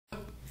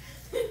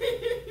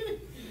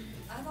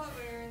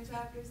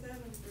chapter 7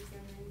 for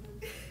some reason.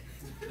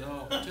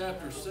 No,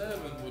 chapter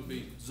 7 would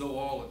be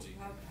zoology.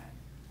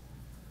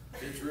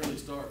 Okay. It's really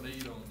starting to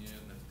eat on you,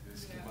 and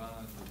it's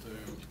combined the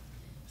two.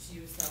 She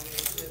was telling me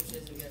as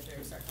soon as we get there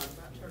and start talking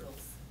about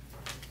turtles.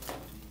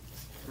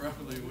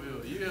 Probably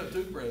will. You have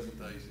 2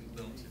 presentations,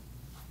 don't you?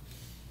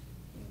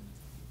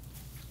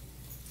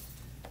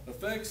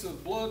 Effects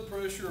of blood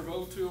pressure of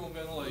O2 on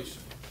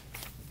ventilation.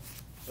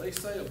 They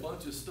say a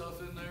bunch of stuff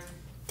in there,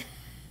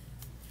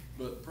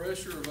 but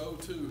pressure of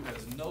O2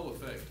 has no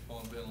effect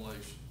upon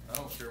ventilation. I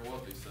don't care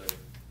what they say.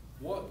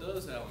 What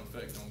does have an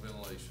effect on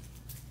ventilation?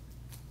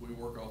 We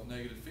work off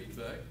negative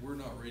feedback. We're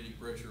not reading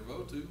pressure of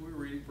O2, we're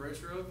reading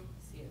pressure of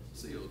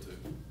CO2.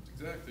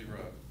 Exactly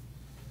right.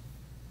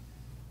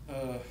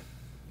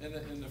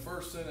 In the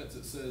first sentence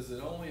it says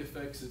it only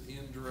affects it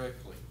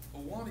indirectly.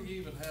 Well, why do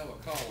you even have a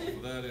column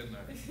with that in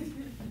there?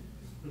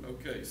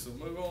 Okay, so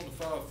move on to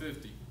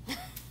 550.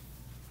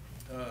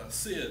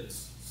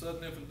 SIDS,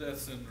 sudden infant death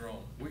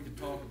syndrome. We could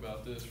talk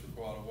about this for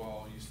quite a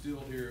while. You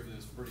still hear of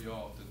this pretty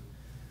often.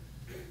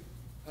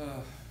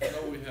 I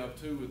know we have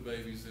 2 with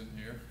babies in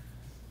here.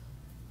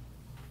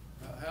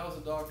 How's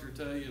the doctor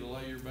tell you to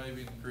lay your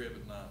baby in the crib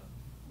at night?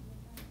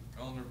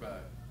 On their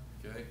back,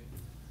 okay?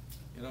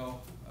 You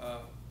know,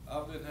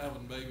 I've been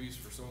having babies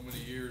for so many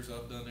years,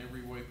 I've done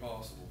every way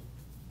possible.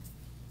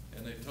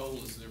 And they've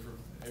told us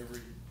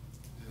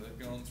they've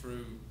gone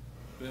through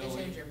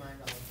belly,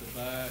 to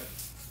back,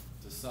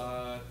 to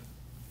side,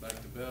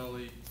 back to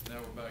belly, now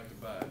we're back to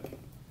back.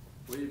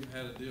 We even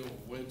had to deal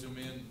with wedge them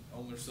in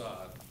on their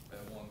side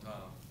at one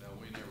time. Now,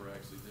 we never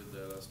actually did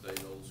that. I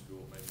stayed old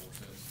school, it made more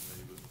sense to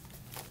me, but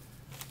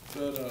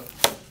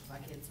my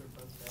kids were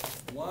both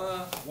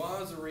belly.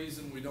 why is the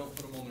reason we don't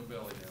put them on their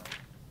belly now?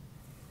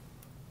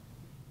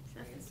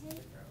 It's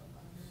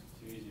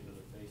too easy for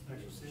their face to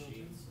get the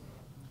sheets.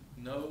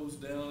 Nose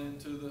down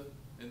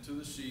into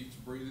the sheets,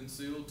 breathing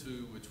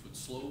CO2, which would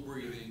slow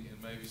breathing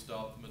and maybe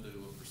stop the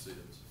medulla for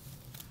SIDS.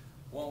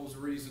 What was the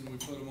reason we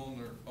put them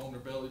on their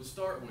belly to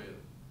start with?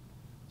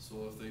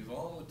 So if they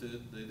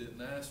vomited, they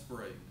didn't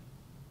aspirate.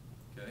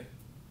 Okay?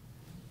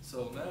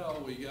 So now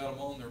we got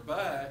them on their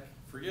back,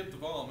 forget the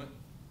vomit,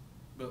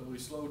 but we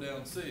slow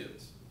down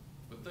SIDS.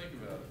 But think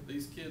about it,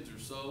 these kids are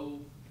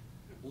so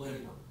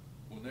limber.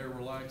 When they're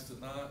relaxed at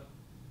night,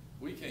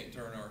 we can't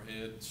turn our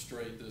head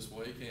straight this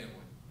way, can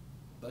we?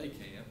 They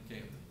can,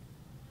 can't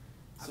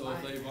they? So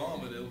if they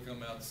vomit, it'll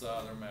come out the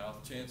side of their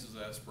mouth. Chances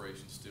of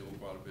aspiration still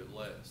quite a bit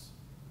less.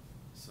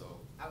 So.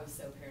 I was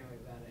so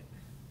paranoid about it.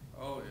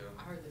 Oh yeah.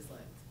 I heard this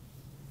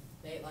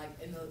they had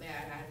them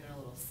in a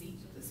little seat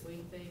with the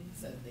swing thing,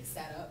 so they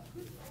sat up.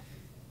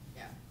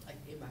 Yeah, like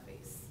in my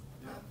face.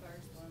 My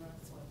first one, I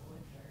slept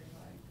with her,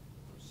 like,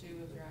 she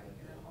was right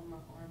here on my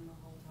arm the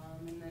whole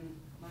time, and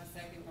then my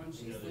second one,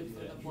 she sleeps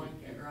with a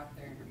blanket right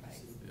there in her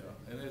face.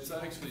 Yeah, and it's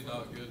actually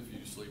not good for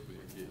you to sleep with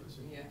your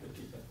kids. Yeah.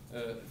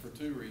 For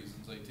 2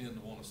 reasons. They tend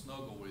to want to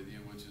snuggle with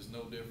you, which is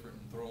no different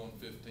than throwing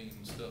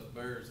 15 stuffed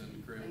bears in the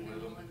crib with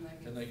them,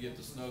 and they get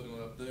to snuggle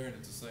up there, and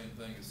it's the same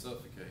thing as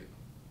suffocating.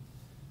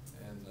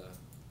 And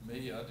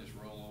me, I just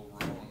roll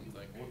over on and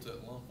think, what's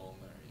that lump on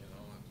there? You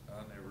know, and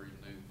I never even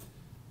knew.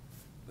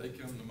 They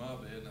come to my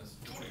bed, and I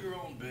said, go to your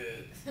own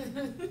bed.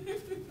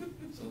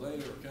 So they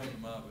never come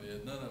to my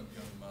bed. None of them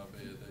come to my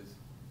bed.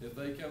 If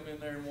they come in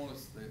there and want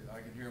us,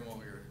 I can hear them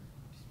over here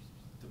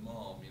to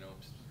Mom, you know,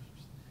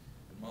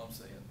 and Mom's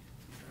saying,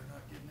 you're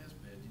not getting this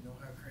bed. You know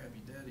how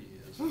crabby Daddy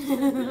is. You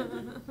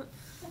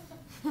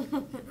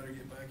better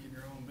get back in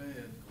your own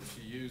bed. Of course,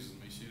 she uses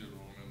me. She doesn't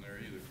want them in there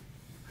either.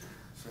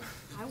 So.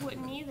 I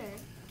wouldn't either.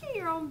 Get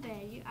your own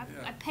bed.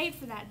 I paid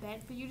for that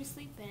bed for you to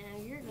sleep in,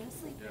 and you're going to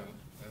sleep in it.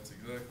 That's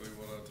exactly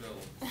what I tell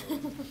them.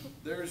 So,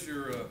 there's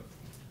your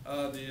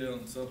idea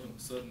on sudden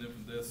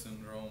infant death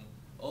syndrome.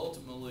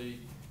 Ultimately,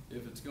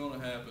 if it's going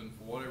to happen,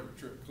 for whatever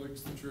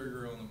clicks the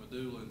trigger on the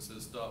medulla and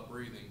says stop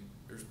breathing,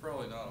 there's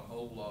probably not a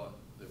whole lot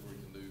that we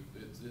can do.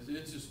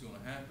 It's just going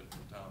to happen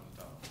from time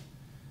to time.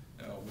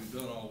 Now, we've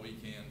done all we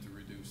can to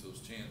reduce those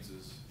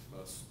chances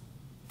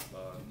by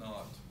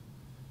not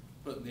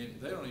putting in.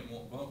 They don't even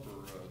want bumper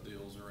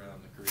deals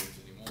around the cribs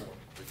anymore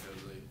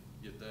because they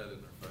get that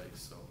in their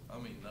face. So, I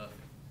mean, nothing.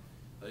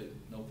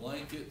 No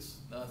blankets,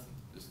 nothing.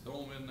 Just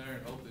throw them in there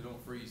and hope they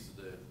don't freeze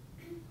to death.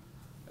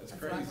 That's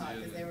crazy, what I thought,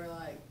 isn't because it? they were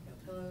like, no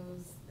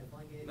pillows, no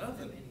blankets,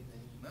 Nothing. no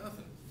anything.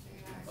 Nothing.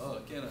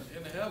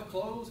 Can they have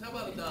clothes? How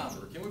about a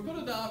diaper? Can we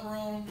put a diaper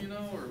on them, you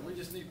know, or we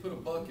just need to put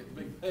a bucket,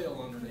 big pail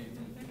underneath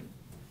them?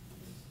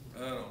 I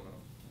don't know.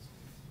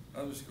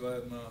 I'm just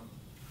glad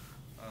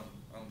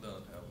I'm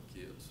done having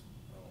kids.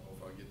 I don't know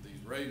if I get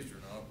these raised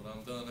or not, but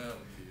I'm done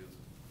having kids.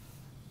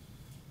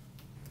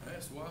 I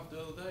asked the wife the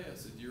other day, I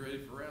said, you ready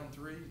for round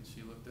 3? And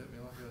she looked at me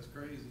like I was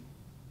crazy.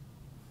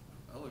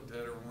 I looked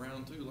at her in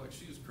round 2 like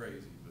she was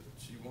crazy, but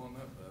she won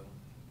that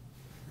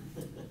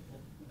battle.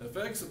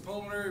 Effects of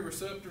pulmonary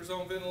receptors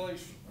on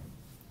ventilation.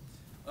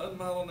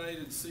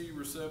 Unmyelinated C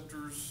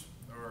receptors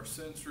are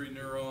sensory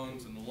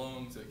neurons in the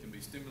lungs that can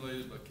be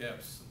stimulated by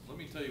capsaicin. Let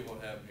me tell you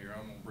what happened here.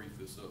 I'm going to brief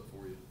this up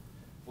for you.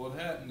 What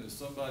happened is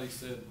somebody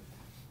said,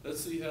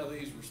 let's see how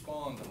these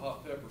respond to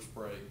hot pepper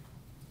spray.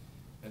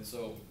 And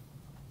so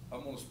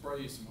I'm gonna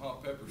spray you some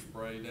hot pepper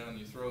spray down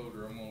your throat,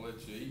 or I'm gonna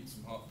let you eat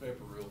some hot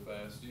pepper real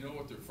fast. Do you know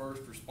what their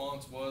first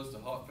response was to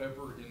hot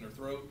pepper in their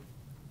throat?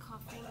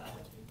 Coughing,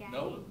 gagging.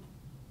 No.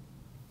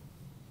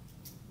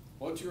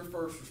 What's your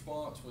first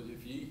response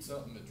if you eat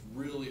something that's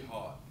really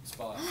hot, Oh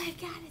spicy? my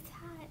God, it's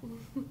hot.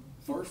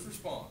 First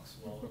response.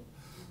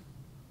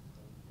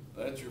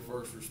 That's your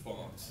first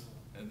response.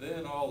 And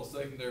then all the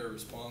secondary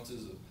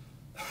responses of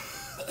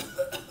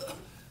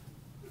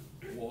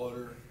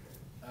water,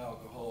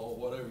 alcohol,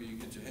 whatever you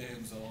get your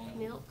hands on.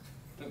 Milk.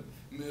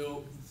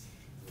 Milk,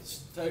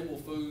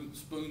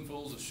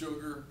 spoonfuls of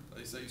sugar.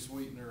 They say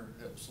sweetener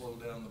helps slow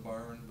down the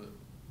burn, but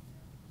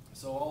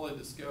so all they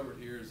discovered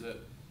here is that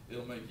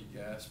it'll make you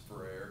gasp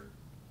for air.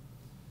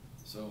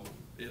 So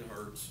it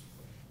hurts,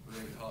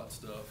 really hot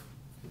stuff.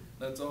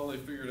 That's all they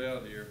figured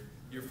out here.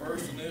 Your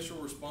first initial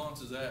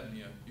response is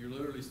apnea. You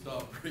literally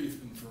stop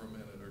breathing for a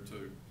minute or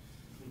two.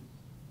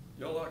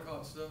 Y'all like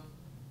hot stuff?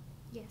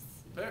 Yes.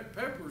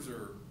 Peppers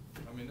are,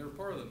 I mean, they're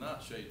part of the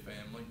nightshade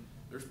family.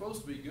 They're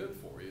supposed to be good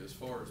for you as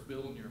far as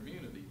building your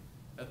immunity.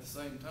 At the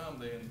same time,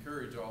 they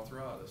encourage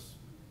arthritis.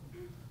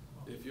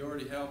 If you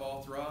already have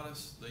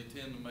arthritis, they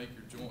tend to make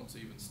your joints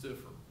even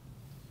stiffer.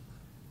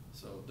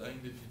 So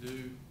danged if you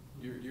do.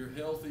 You're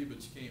healthy,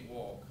 but you can't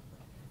walk.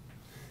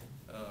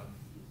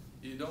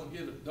 You don't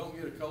get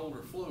a cold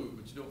or flu,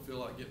 but you don't feel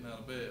like getting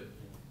out of bed.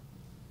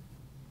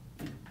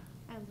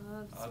 I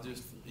love I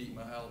just spicy. eat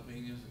my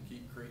jalapenos and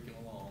keep creaking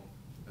along.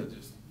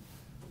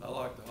 I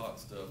like the hot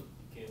stuff.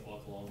 You can't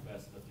walk along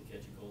fast enough to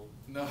catch a cold.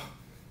 No,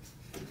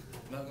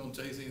 not gonna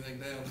chase anything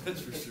down, that's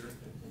for sure.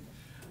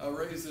 I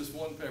raised this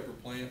one pepper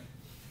plant,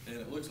 and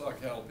it looks like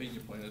jalapeno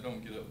plant. It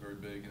don't get up very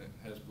big, and it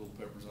has little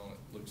peppers on it.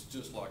 Looks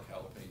just like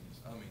jalapenos.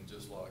 I mean,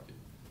 just like it.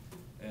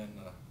 And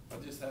I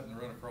just happened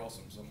to run across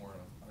them somewhere,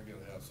 and I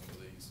gotta have some of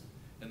these.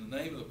 And the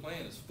name of the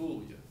plant is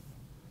Fulia.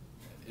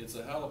 It's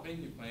a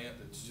jalapeno plant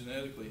that's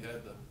genetically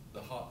had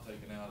the hot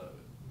taken out of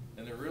it.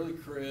 And they're really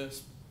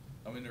crisp.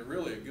 I mean, they're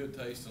really a good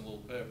tasting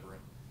little pepper.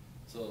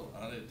 So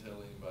I didn't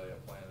tell anybody I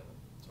planted them.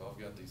 So I've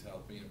got these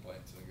jalapeno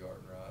plants in the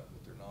garden, right,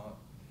 but they're not.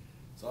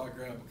 So I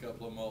grabbed a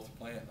couple of them off the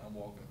plant, and I'm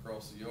walking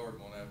across the yard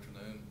one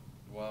afternoon,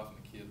 the wife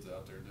and the kids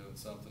out there doing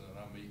something, and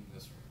I'm eating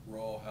this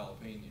raw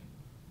jalapeno.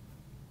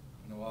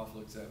 And the wife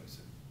looks at me and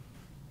said,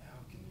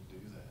 "How can you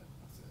do that?"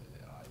 I said,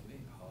 "Yeah, it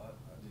ain't hot.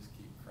 I just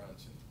keep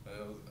crunching."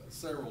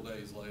 Several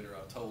days later,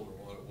 I told her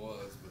what it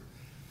was, but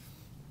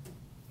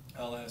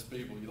I'll ask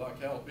people, "You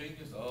like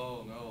jalapenos?"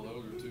 "Oh, no,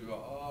 those are too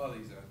hot." "Oh,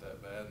 these aren't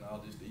that bad," and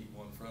I'll just eat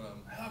one in front of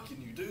them. "How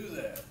can you do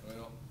that?"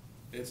 Well,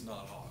 it's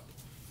not hot.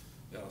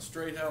 Now, a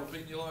straight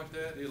jalapeno like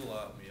that, it'll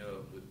light me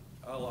up, but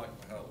I like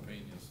my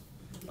jalapenos.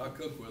 I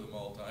cook with them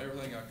all the time.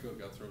 Everything I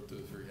cook, I throw 2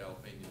 or 3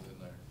 jalapenos in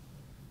there.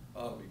 I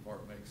ought to be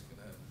part Mexican,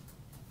 that.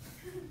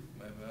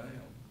 Maybe I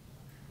am.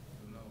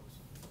 Who knows?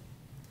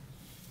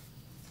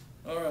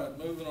 All right,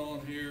 moving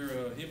on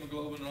here,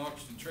 hemoglobin and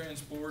oxygen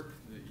transport.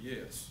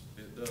 Yes,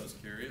 it does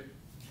carry it.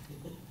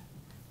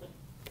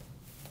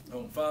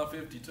 On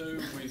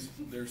 552,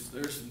 there's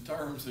some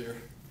terms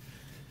here.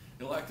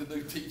 You like the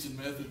new teaching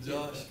method,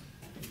 Josh?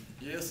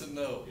 Yes and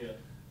no. Yeah.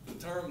 The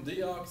term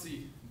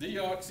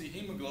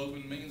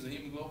deoxyhemoglobin means the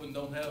hemoglobin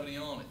don't have any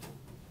on it.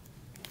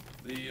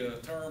 The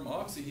term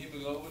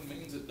oxyhemoglobin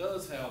means it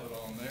does have it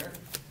on there.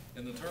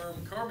 And the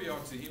term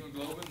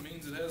carbioxyhemoglobin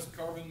means it has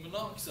carbon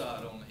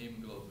monoxide on the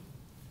hemoglobin.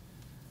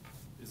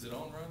 Is it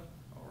on running?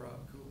 All right,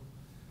 cool.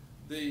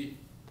 The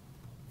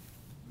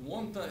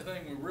one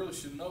thing we really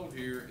should note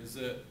here is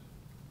that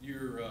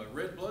your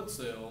red blood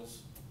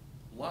cells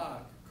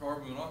like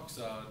carbon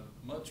monoxide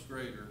much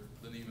greater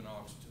than even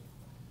oxygen.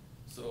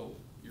 So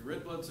your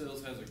red blood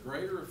cells has a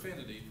greater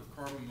affinity for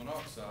carbon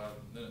monoxide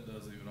than it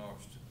does even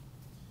oxygen.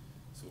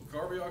 So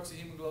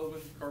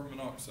carbioxyhemoglobin, carbon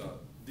monoxide.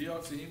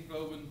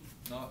 Deoxyhemoglobin,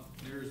 not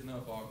near as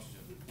enough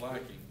oxygen,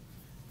 lacking.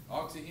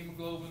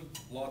 Oxyhemoglobin,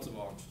 lots of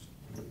oxygen.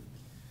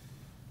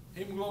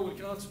 Hemoglobin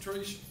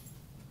concentration.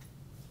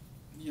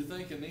 You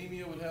think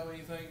anemia would have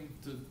anything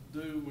to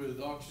do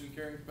with oxygen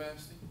carrying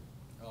capacity?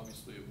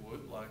 Obviously it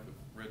would, lack of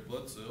red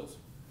blood cells.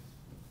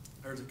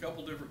 There's a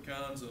couple different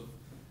kinds of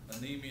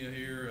anemia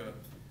here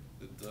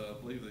that I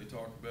believe they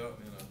talk about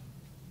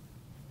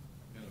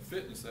in a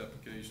fitness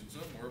application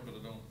somewhere, but I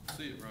don't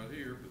see it right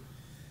here.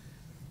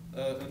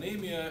 But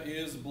anemia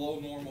is below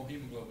normal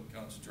hemoglobin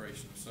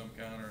concentration of some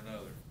kind or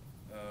another.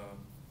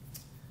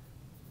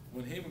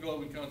 When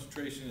hemoglobin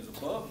concentration is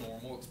above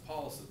normal, it's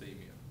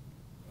polycythemia.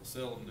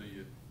 Seldom do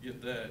you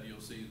get that.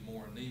 You'll see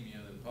more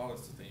anemia than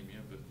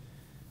polycythemia, but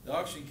the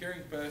oxygen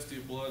carrying capacity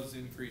of blood is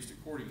increased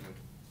accordingly.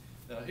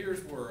 Now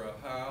here's where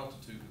high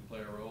altitude can play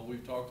a role.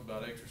 We've talked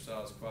about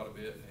exercise quite a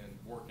bit and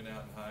working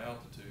out in high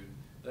altitude.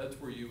 That's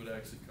where you would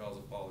actually cause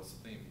a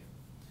polycythemia,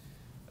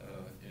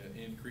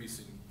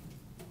 increasing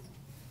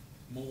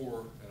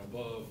more and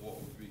above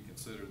what would be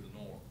considered the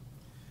norm.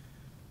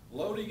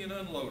 Loading and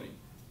unloading.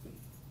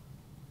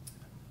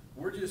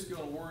 We're just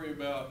going to worry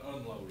about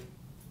unloading.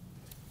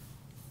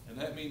 And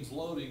that means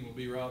loading will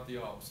be right the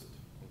opposite,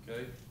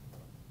 okay?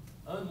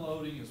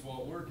 Unloading is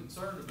what we're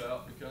concerned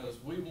about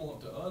because we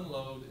want to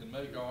unload and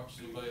make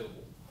oxygen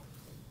available.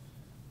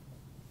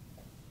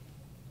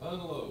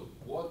 Unload.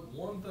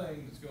 One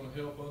thing that's going to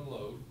help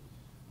unload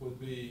would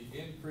be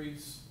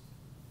increase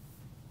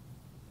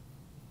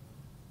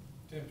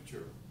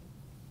temperature.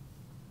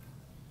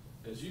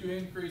 As you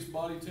increase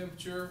body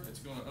temperature, it's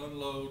going to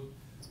unload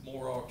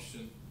more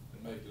oxygen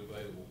and make it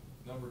available.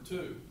 Number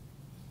 2,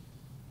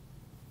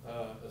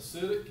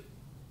 acidic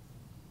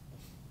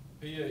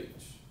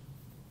pH.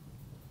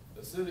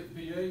 Acidic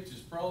pH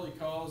is probably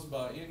caused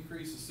by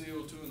increase of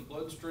CO2 in the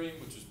bloodstream,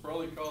 which is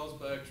probably caused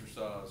by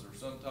exercise or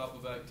some type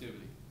of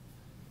activity.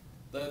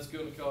 That's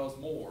going to cause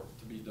more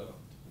to be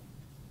dumped.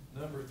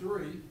 Number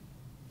 3,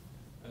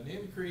 an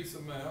increased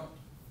amount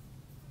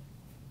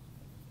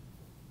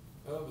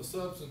of a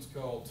substance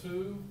called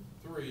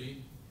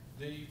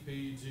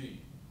 2,3-DPG,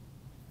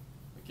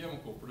 a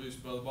chemical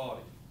produced by the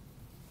body.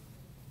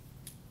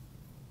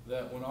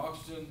 That when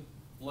oxygen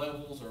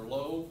levels are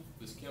low,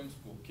 this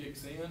chemical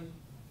kicks in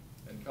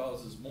and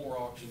causes more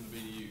oxygen to be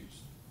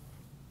used.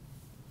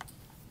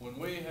 When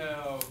we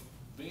have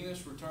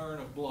venous return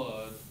of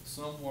blood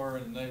somewhere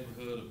in the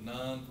neighborhood of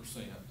 9%,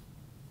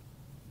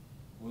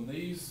 when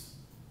these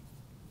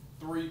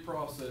 3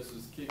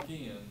 processes kick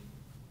in,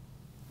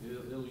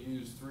 it'll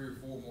use 3 or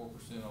 4 more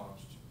 %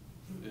 oxygen.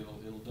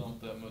 It'll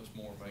dump that much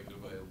more and make it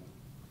available.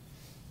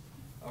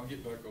 I'll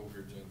get back over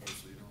here, Jennifer,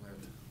 so you don't have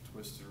to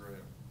twist it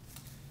around.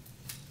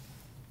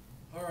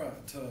 All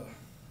right.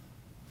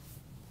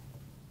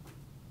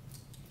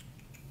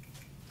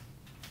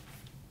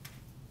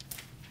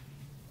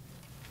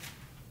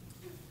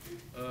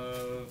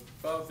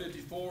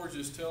 554 is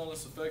just telling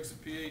us effects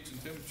of pH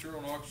and temperature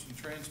on oxygen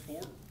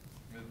transport.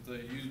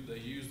 They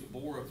use the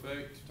Bohr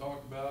effect to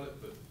talk about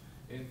it, but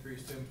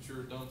increased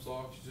temperature dumps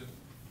oxygen,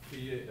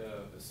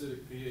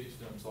 acidic pH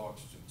dumps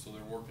oxygen, so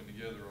they're working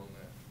together on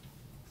that.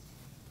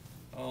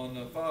 On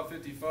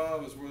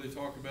 555 is where they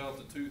talk about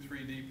the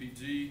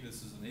 2,3-DPG.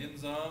 This is an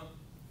enzyme.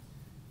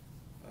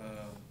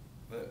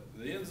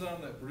 The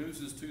enzyme that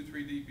produces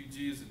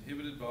 2,3-DPG is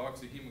inhibited by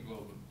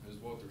oxyhemoglobin, is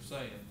what they're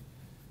saying.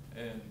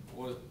 And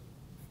what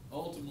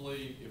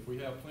ultimately, if we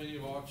have plenty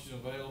of oxygen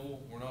available,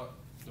 we're not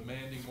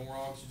demanding more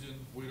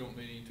oxygen, we don't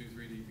need any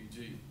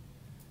 2,3-DPG.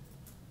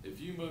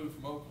 If you move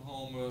from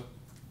Oklahoma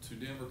to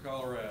Denver,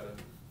 Colorado,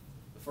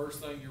 the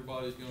first thing your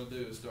body's going to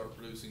do is start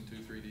producing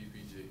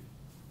 2,3-DPG.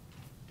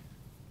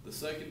 The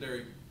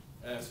secondary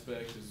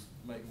aspect is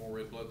make more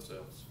red blood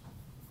cells.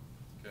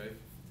 Okay?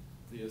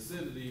 The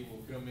acidity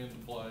will come into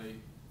play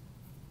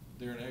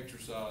during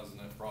exercise in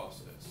that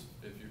process.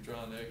 If you're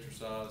trying to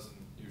exercise and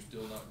you're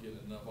still not getting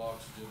enough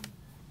oxygen,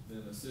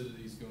 then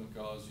acidity is going to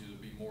cause you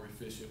to be more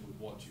efficient with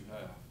what you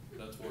have.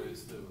 That's what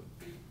it's doing.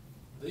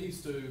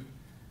 These two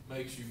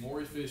makes you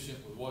more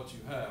efficient with what you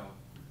have.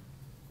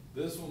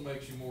 This one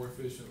makes you more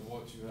efficient with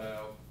what you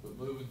have, but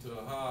moving to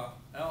a high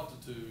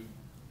altitude,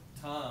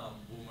 time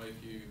will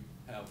make you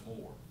have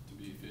more to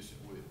be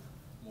efficient with,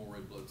 more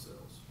red blood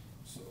cells.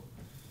 So,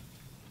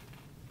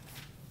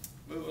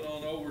 moving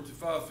on over to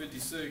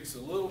 556, a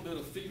little bit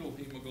of fetal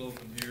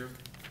hemoglobin here.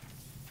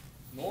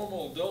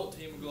 Normal adult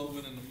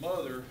hemoglobin in the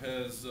mother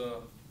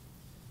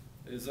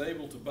is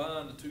able to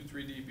bind to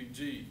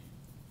 2,3-DPG.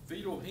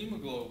 Fetal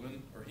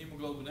hemoglobin, or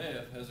hemoglobin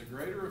F, has a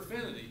greater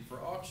affinity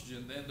for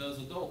oxygen than does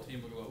adult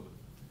hemoglobin.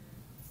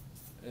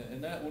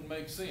 And that would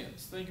make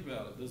sense. Think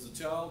about it. Does a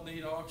child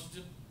need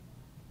oxygen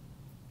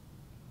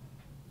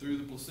through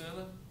the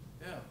placenta?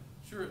 Yeah,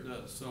 sure it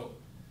does. So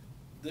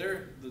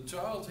the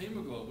child's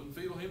hemoglobin,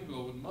 fetal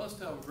hemoglobin, must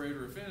have a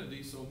greater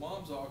affinity, so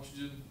mom's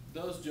oxygen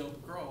does jump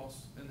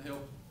across and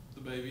help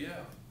the baby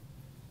out.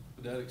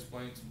 But that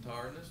explains some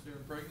tiredness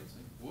during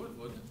pregnancy.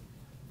 Wouldn't it?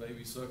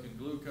 Baby sucking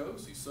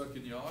glucose, he's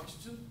sucking the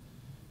oxygen.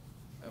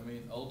 I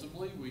mean,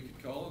 ultimately, we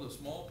could call it a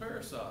small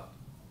parasite.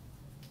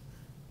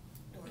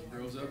 It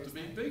grows up to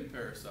be big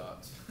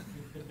parasites.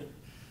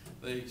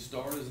 They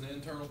start as an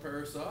internal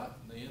parasite,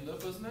 and they end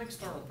up as an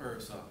external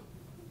parasite.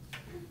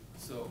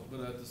 So,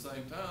 but at the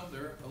same time,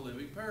 they're a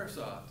living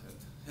parasite,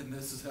 and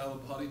this is how the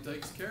body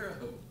takes care of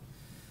them.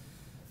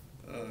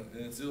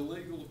 And it's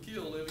illegal to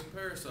kill living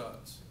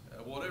parasites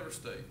at whatever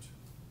stage.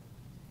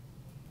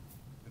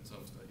 In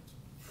some states.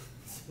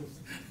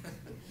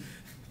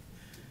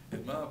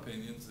 In my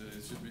opinion,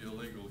 it should be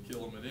illegal to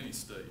kill them at any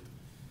state.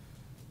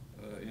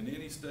 In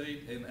any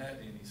state and at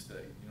any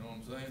state. You know what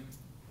I'm saying?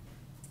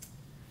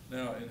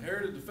 Now,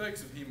 inherited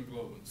defects of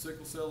hemoglobin.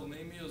 Sickle cell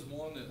anemia is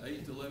one that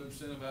 8 to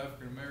 11% of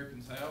African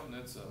Americans have, and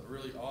that's a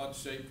really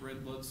odd-shaped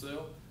red blood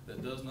cell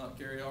that does not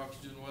carry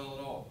oxygen well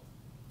at all.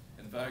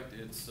 In fact,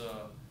 it's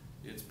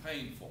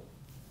painful.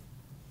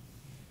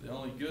 The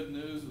only good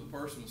news of the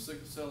person with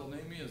sickle cell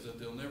anemia is that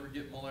they'll never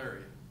get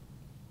malaria.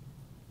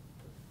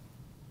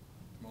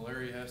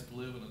 Malaria has to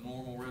live in a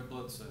normal red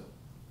blood cell.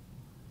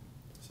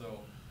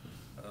 So,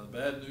 the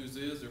bad news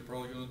is they're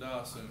probably going to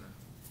die sooner.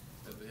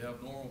 If they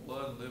have normal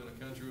blood and live in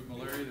a country with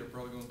malaria, they're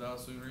probably going to die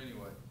sooner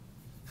anyway.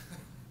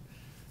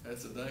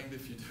 That's a danged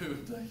if you do, a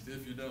danged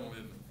if you don't,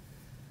 isn't it?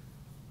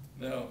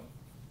 Now,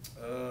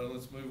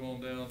 Let's move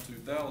on down to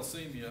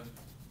thalassemia.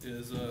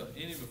 Is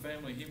any of the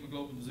family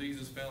hemoglobin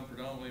diseases found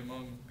predominantly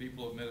among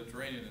people of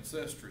Mediterranean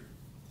ancestry.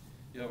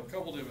 You have a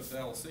couple different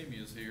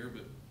thalassemias here,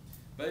 but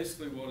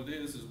basically what it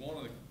is one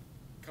of the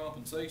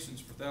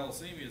compensations for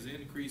thalassemia is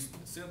increased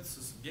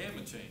synthesis of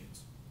gamma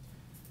chains.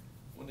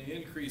 When they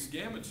increase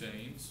gamma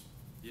chains,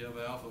 you have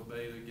alpha,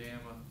 beta,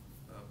 gamma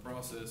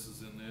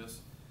processes in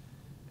this,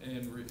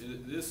 and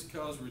this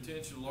causes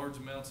retention of large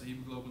amounts of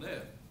hemoglobin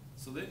F.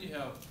 So then you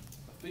have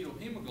a fetal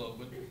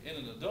hemoglobin in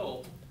an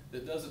adult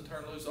that doesn't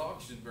turn loose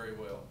oxygen very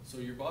well. So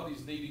your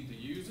body's needing to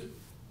use it,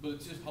 but it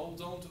just holds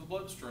on to the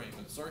bloodstream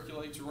and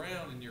circulates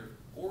around, and your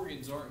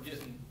organs aren't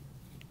getting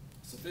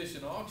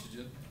sufficient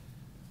oxygen.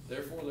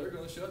 Therefore, they're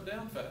going to shut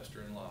down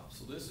faster in life.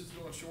 So this is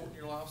going to shorten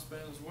your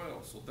lifespan as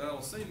well. So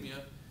thalassemia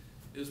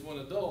is when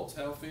adults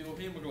have fetal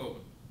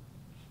hemoglobin.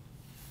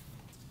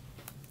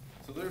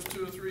 So there's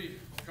 2 or 3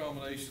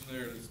 combinations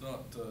there that's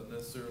not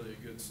necessarily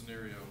a good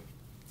scenario.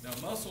 Now,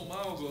 muscle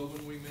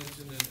myoglobin we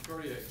mentioned in the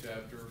cardiac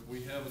chapter,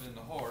 we have it in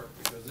the heart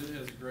because it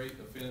has a great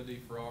affinity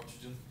for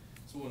oxygen.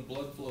 So when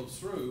blood flows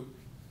through,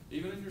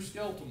 even in your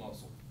skeletal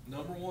muscle,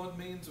 number 1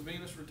 means of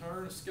venous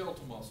return is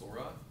skeletal muscle,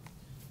 right?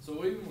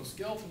 So even when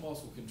skeletal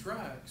muscle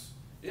contracts,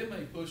 it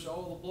may push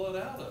all the blood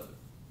out of it.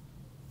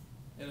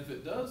 And if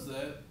it does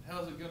that,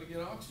 how's it going to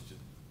get oxygen?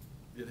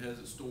 It has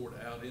it stored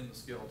out in the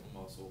skeletal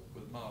muscle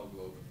with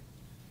myoglobin.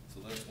 So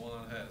that's one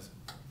that has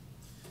it.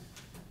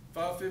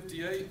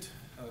 558,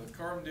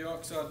 carbon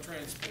dioxide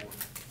transport.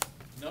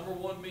 Number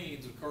 1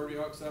 means of carbon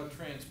dioxide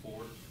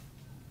transport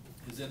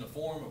is in the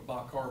form of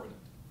bicarbonate.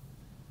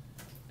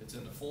 It's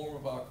in the form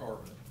of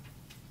bicarbonate.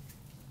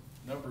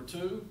 Number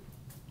 2,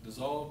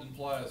 dissolved in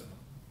plasma.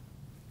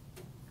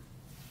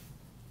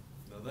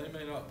 Now they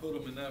may not put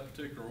them in that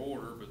particular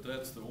order, but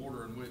that's the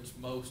order in which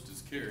most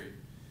is carried.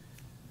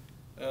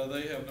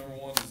 They have number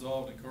 1,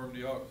 dissolved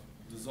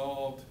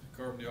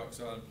carbon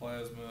dioxide in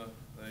plasma.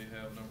 They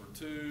have number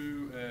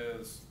 2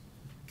 as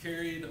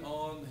carried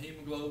on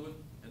hemoglobin,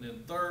 and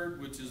then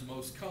 3rd, which is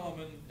most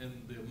common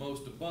and the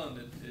most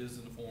abundant, is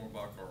in the form of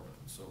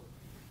bicarbonate. So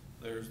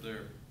there's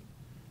their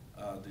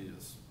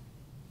ideas.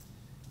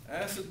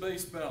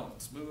 Acid-base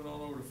balance, moving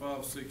on over to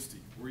 560.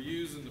 We're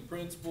using the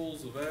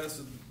principles of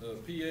acid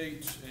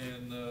pH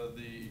and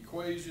the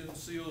equation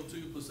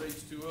CO2 plus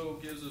H2O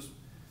gives us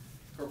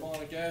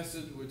carbonic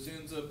acid, which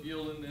ends up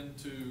yielding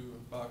into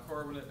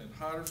bicarbonate and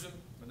hydrogen,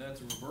 and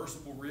that's a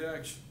reversible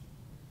reaction.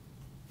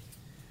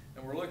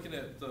 And we're looking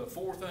at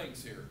 4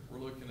 things here. We're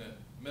looking at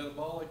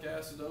metabolic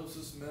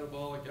acidosis and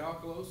metabolic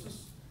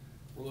alkalosis.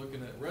 We're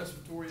looking at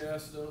respiratory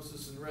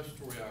acidosis and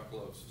respiratory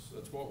alkalosis.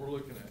 That's what we're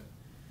looking at.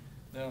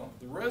 Now,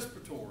 the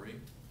respiratory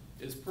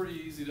is pretty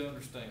easy to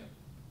understand.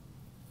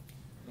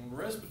 On the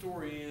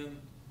respiratory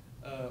end,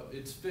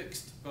 it's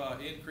fixed by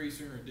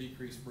increasing or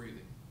decreased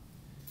breathing.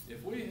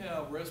 If we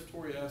have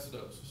respiratory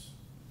acidosis,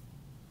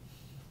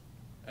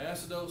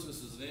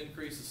 acidosis is an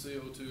increase of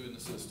CO2 in the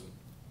system.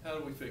 How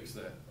do we fix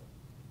that?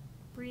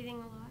 Breathing a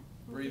lot.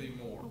 Breathing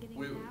more.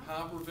 We would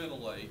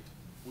hyperventilate.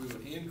 We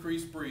would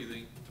increase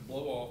breathing to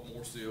blow off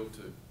more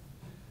CO2.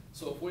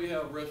 So if we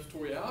have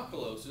respiratory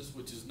alkalosis,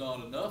 which is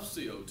not enough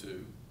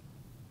CO2,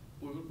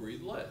 we would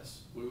breathe less.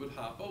 We would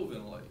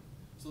hypoventilate.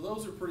 So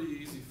those are pretty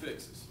easy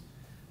fixes.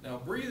 Now,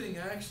 breathing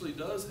actually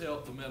does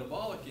help the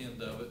metabolic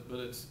end of it, but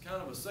it's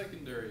kind of a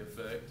secondary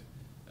effect,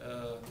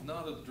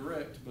 not a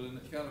direct, but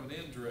kind of an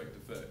indirect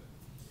effect.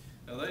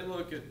 Now, they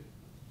look at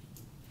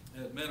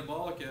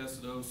metabolic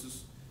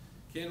acidosis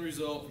can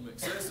result from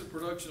excessive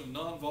production of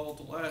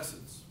non-volatile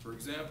acids. For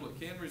example, it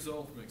can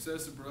result from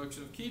excessive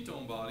production of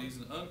ketone bodies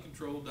and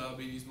uncontrolled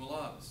diabetes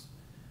mellitus.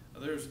 Now,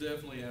 there's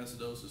definitely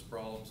acidosis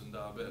problems in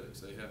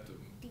diabetics. They have to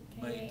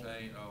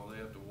maintain, they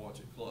have to watch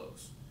it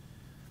close.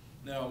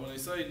 Now, when they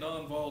say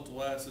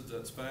non-volatile acids,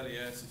 that's fatty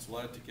acids,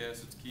 lactic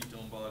acids,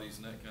 ketone bodies,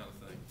 and that kind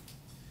of thing.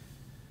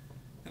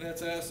 And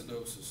that's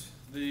acidosis.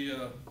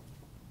 The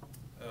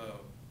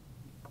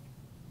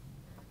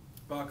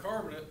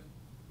bicarbonate,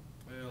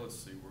 well, let's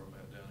see where I'm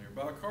at down here.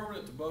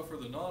 Bicarbonate to buffer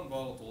the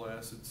non-volatile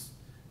acids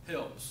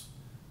helps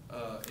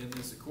in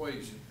this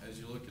equation, as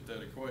you look at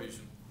that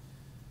equation.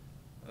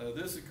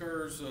 This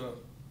occurs,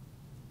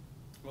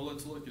 well,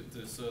 let's look at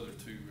this other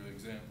 2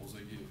 examples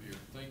they give here.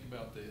 Think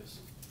about this.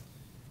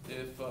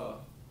 If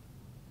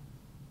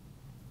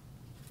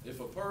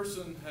a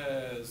person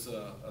has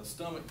a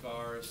stomach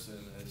virus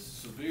and has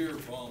severe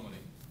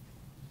vomiting,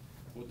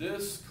 would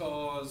this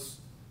cause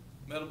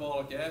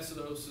metabolic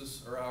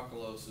acidosis or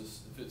alkalosis?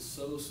 If it's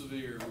so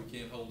severe we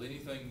can't hold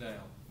anything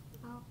down,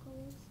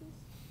 Alkalosis?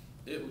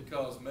 it would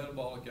cause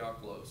metabolic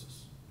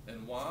alkalosis.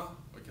 And why?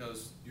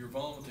 Because you're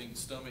vomiting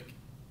stomach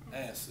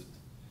acid.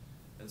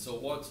 And so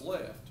what's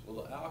left?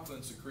 Well, the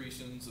alkaline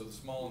secretions of the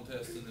small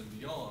intestine and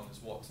beyond is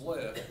what's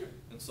left,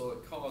 and so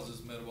it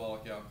causes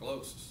metabolic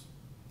alkalosis.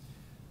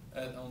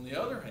 And on the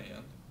other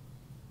hand,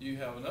 you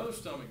have another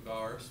stomach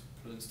virus,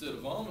 but instead of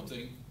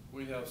vomiting,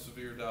 we have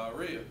severe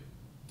diarrhea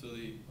to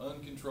the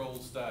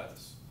uncontrolled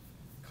status,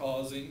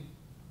 causing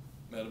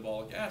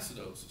metabolic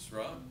acidosis,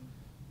 right?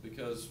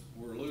 because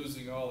we're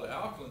losing all the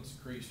alkaline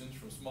secretions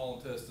from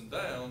small intestine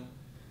down,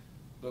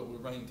 but we're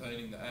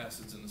maintaining the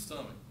acids in the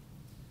stomach.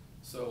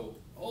 So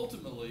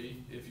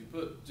ultimately, if you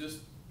put just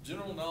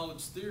general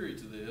knowledge theory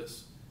to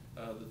this,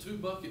 the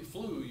 2-bucket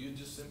flu, you'd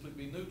just simply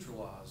be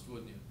neutralized,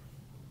 wouldn't you?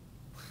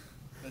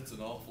 That's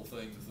an awful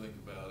thing to think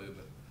about, isn't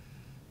it?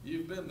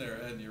 You've been there,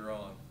 hadn't you,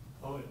 Ron?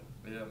 Oh, yeah.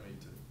 Yeah, me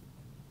too.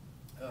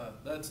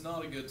 That's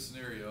not a good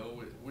scenario.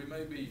 We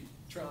may be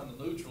trying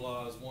to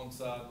neutralize one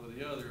side with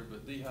the other,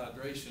 but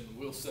dehydration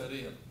will set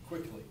in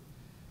quickly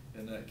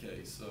in that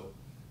case. So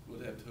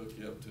we'd have to hook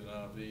you up to an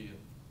IV and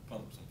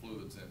pump some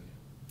fluids in you.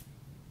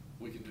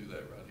 We can do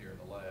that right here in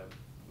the lab.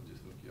 We'll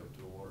just hook you up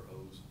to a water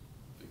hose,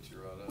 fix you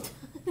right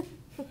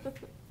up.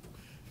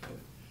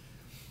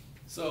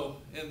 So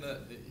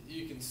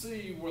you can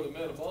see where the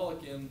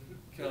metabolic end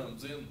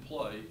comes into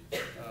play,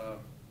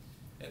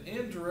 and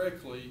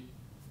indirectly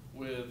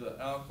with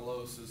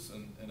alkalosis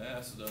and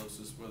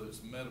acidosis, whether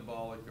it's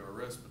metabolic or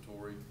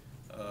respiratory,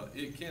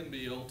 it can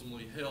be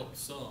ultimately helped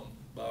some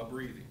by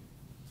breathing.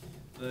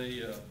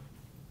 They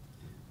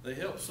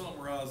help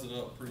summarize it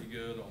up pretty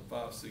good on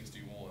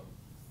 561.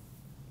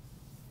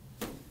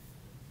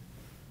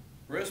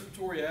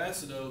 Respiratory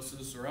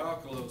acidosis or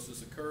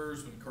alkalosis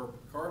occurs when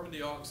carbon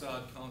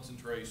dioxide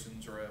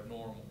concentrations are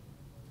abnormal.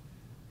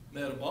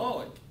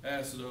 Metabolic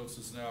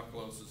acidosis and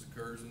alkalosis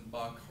occurs when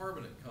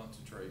bicarbonate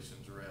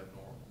concentrations are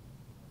abnormal.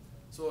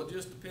 So it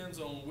just depends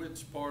on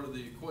which part of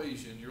the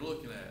equation you're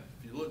looking at.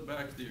 If you look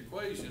back at the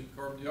equation,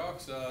 carbon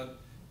dioxide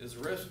is a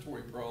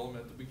respiratory problem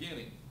at the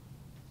beginning.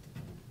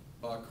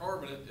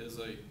 Bicarbonate is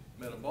a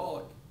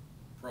metabolic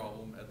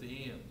problem at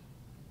the end.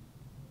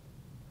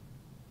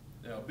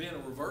 Now, being a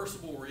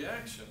reversible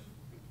reaction,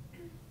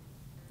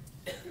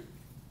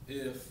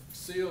 if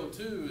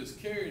CO2 is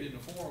carried in the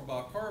form of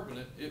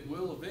bicarbonate, it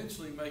will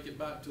eventually make it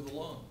back to the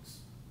lungs,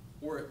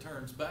 where it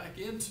turns back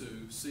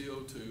into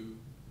CO2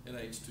 and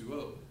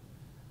H2O.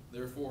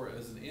 Therefore,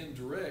 as an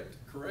indirect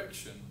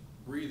correction,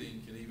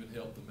 breathing can even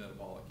help the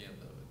metabolic end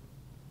of it.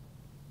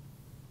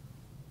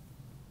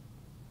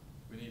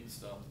 We need to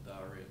stop the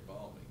diarrhea and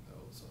vomiting,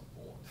 though, at some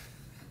point.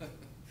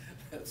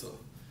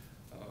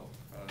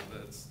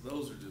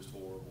 Those are just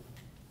horrible.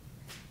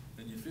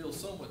 And you feel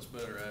so much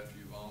better after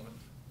you vomit,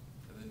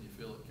 and then you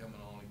feel it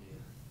coming on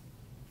again.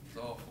 It's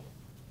awful.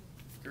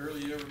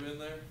 Curly, you ever been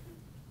there?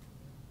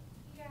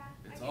 Yeah,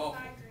 It's I get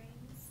awful.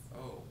 migraines.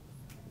 Oh,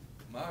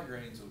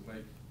 migraines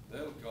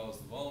that'll cause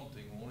the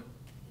vomiting, won't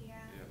it? Yeah.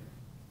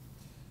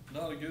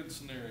 Not a good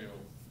scenario.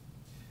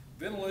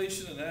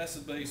 Ventilation and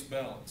acid-base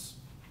balance.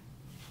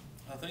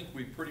 I think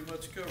we pretty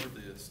much covered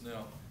this.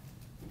 Now,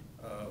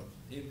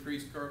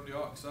 increased carbon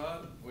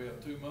dioxide, we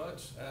have too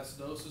much.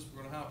 Acidosis,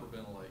 we're going to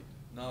hyperventilate.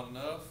 Not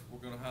enough, we're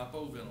going to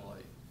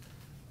hypoventilate.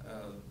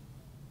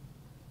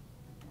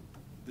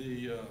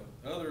 The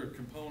other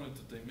component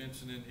that they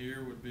mention in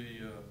here would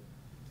be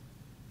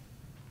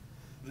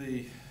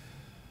the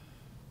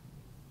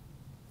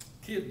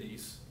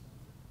kidneys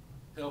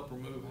help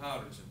remove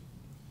hydrogen.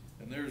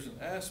 And there's an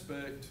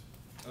aspect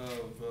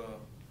of,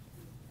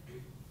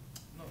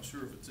 I'm not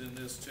sure if it's in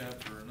this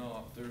chapter or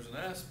not, there's an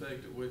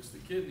aspect at which the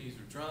kidneys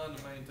are trying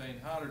to maintain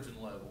hydrogen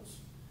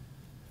levels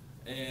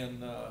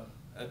and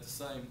at the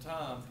same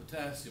time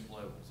potassium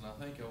levels. And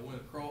I think I went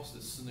across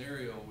this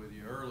scenario with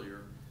you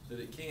earlier, that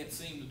it can't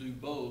seem to do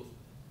both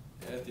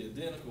at the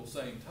identical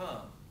same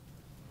time.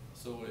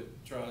 So it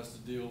tries to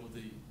deal with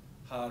the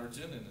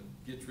hydrogen and it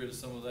gets rid of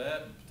some of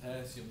that, and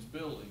potassium's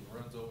building,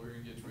 runs over here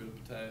and gets rid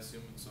of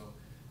potassium. And so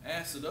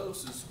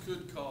acidosis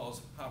could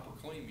cause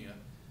hyperkalemia,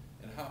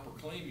 and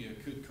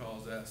hyperkalemia could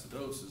cause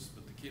acidosis,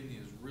 but the kidney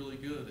is really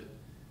good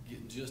at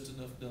getting just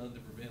enough done to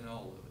prevent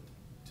all of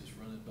it. Just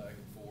running back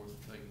and forth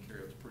and taking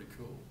care of it's pretty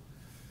cool.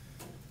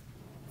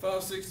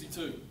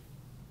 562.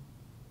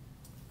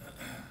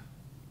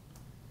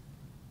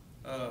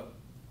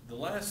 The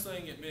last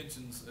thing it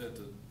mentions at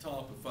the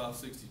top of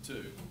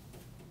 562,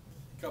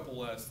 a couple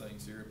last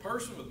things here. A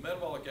person with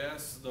metabolic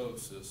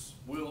acidosis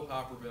will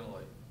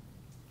hyperventilate.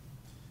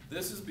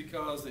 This is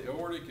because the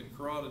aortic and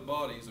carotid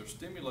bodies are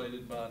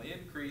stimulated by an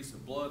increase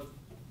of blood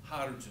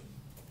hydrogen.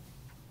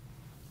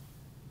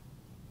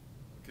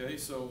 Okay,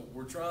 so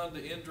we're trying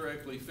to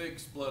indirectly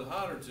fix blood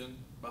hydrogen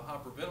by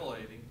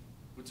hyperventilating,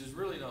 which is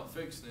really not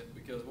fixing it,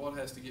 because what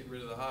has to get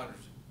rid of the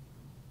hydrogen?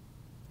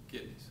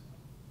 Kidneys.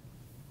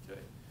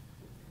 Okay,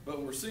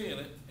 but we're seeing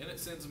it, and it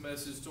sends a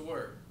message to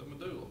where? The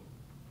medulla.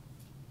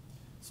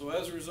 So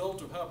as a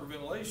result of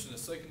hyperventilation, a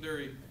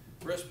secondary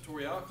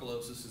respiratory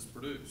alkalosis is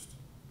produced.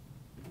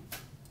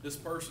 This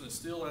person is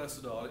still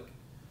acidotic,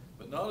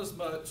 but not as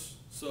much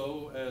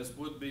so as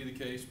would be the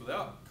case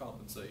without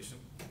compensation.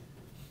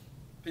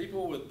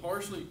 People with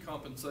partially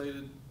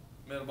compensated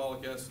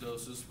metabolic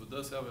acidosis would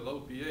thus have a low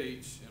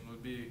pH and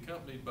would be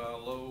accompanied by a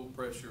low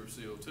pressure of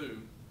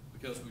CO2,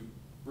 because we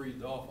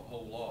breathed off a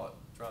whole lot,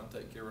 trying to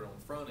take care of it on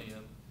the front end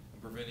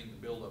and preventing the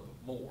buildup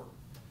of more.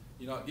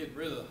 You're not getting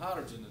rid of the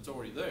hydrogen that's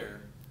already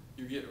there,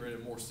 you're getting rid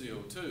of more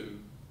CO2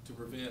 to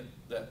prevent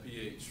that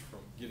pH from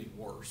getting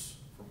worse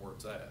from where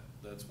it's at.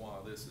 That's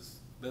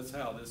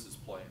how this is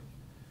playing.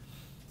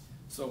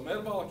 So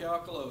metabolic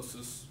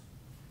alkalosis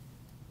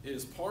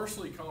is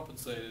partially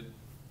compensated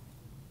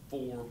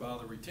for by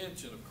the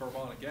retention of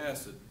carbonic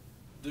acid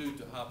due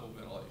to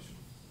hypoventilation.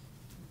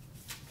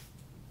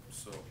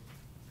 So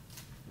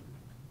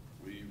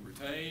we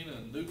retain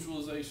a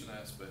neutralization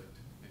aspect,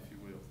 if you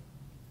will.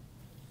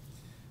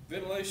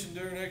 Ventilation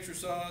during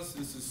exercise,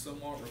 this is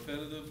somewhat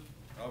repetitive.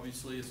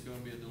 Obviously, it's going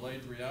to be a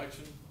delayed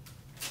reaction.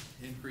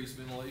 Increased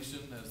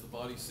ventilation as the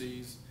body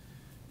sees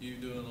you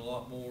doing a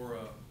lot more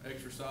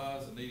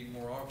exercise and needing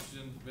more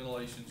oxygen,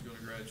 ventilation is going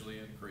to gradually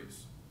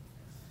increase.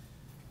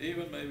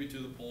 Even maybe to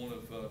the point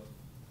of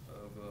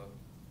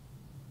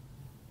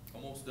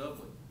almost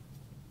doubling.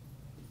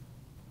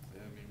 I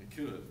mean, it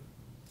could.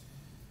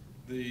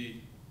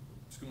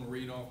 It's going to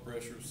read off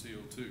pressure of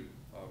CO2,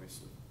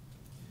 obviously.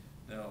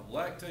 Now,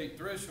 lactate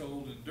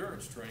threshold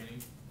endurance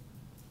training,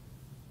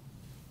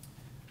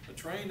 a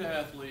trained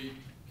athlete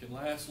can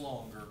last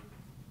longer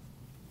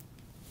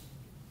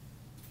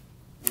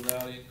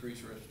without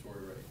increased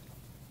respiratory rate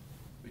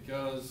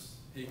because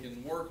he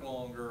can work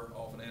longer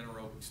off an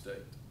anaerobic state.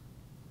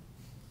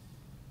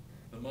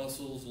 The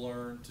muscles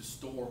learn to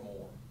store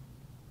more.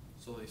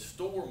 So they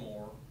store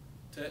more.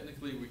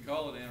 Technically, we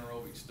call it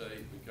anaerobic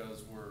state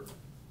because we're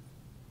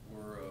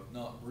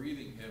not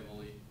breathing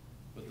heavily,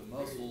 but the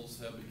muscles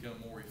have become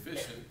more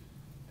efficient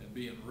in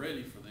being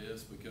ready for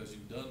this because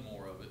you've done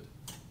more of it,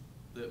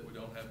 that we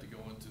don't have to go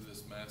into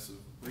this massive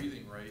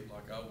breathing rate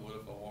like I would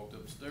if I walked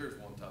upstairs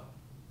one time.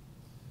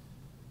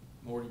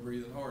 I'm already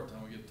breathing hard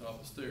time we get to the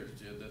top of the stairs,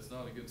 Jed. That's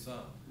not a good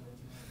sign.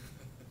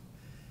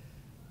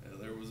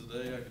 There was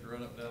a day I could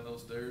run up and down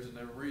those stairs and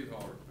never breathe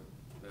hard,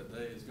 but that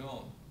day is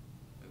gone,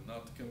 and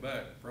not to come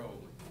back,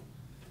 probably.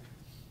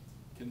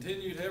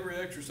 Continued heavy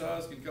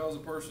exercise can cause a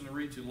person to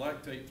reach a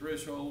lactate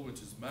threshold,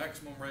 which is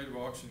maximum rate of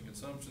oxygen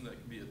consumption that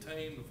can be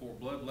attained before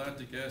blood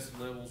lactic acid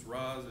levels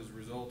rise as a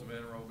result of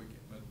anaerobic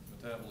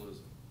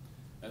metabolism.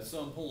 At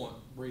some point,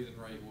 breathing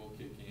rate will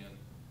kick in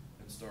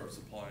and start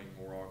supplying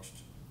more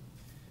oxygen.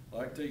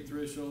 Lactate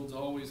thresholds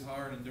always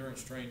higher in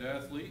endurance-trained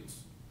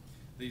athletes.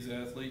 These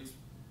athletes,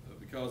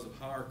 because of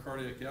higher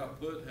cardiac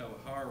output, have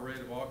a higher rate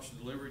of oxygen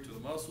delivery to the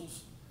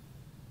muscles.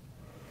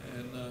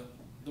 And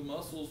the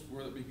muscles,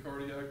 whether it be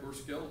cardiac or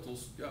skeletal,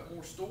 got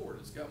more stored.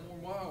 It's got more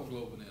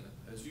myoglobin in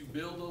it. As you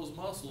build those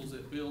muscles,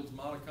 it builds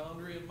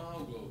mitochondria and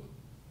myoglobin.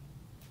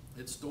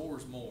 It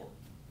stores more.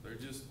 They're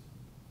just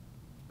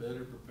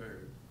better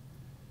prepared.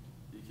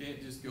 You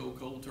can't just go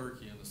cold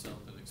turkey into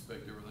something and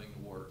expect everything to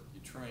work.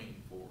 You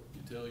train for it.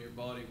 You tell your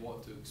body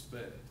what to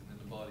expect, and then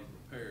the body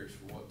prepares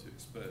for what to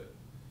expect.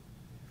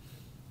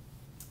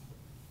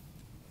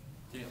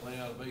 Can't lay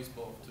out a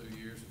baseball for 2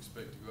 years and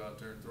expect to go out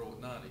there and throw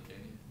it 90, can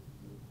you?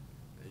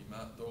 You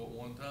might throw it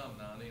one time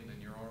 90 and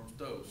then your arm's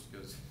toast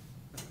because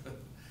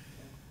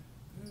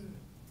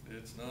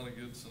it's not a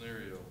good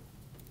scenario.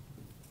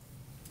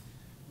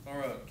 All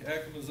right,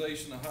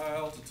 acclimatization to high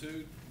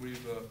altitude.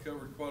 We've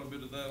covered quite a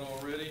bit of that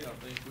already. I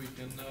think we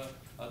can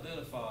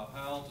identify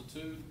high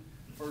altitude.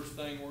 First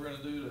thing we're going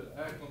to do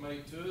to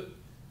acclimate to it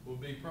will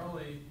be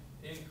probably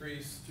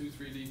increase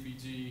 2,3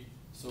 DPG.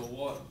 So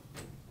what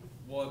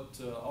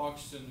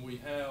oxygen we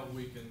have,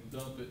 we can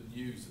dump it and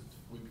use it.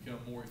 We become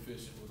more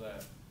efficient with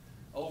that.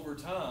 Over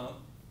time,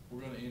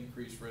 we're going to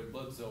increase red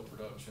blood cell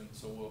production,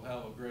 so we'll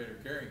have a greater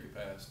carrying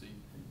capacity,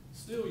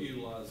 still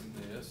utilizing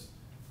this.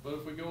 But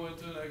if we go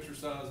into an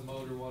exercise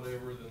mode or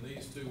whatever, then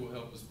these two will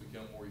help us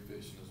become more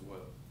efficient as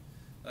well.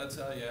 That's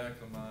how you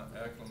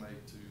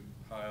acclimate to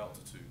high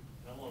altitude.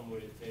 How long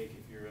would it take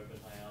if you're up at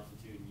high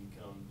altitude and you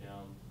come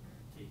down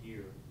to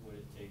here? Would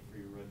it take for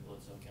your red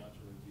blood cell count to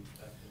reduce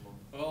back to normal?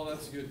 Well,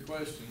 that's a good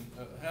question.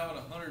 Having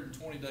a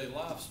 120-day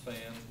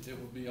lifespan, it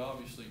would be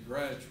obviously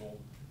gradual.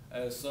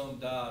 As some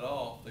died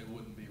off, they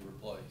wouldn't be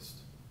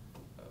replaced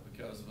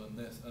because of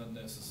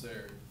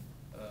unnecessary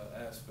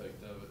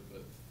aspect of it.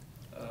 But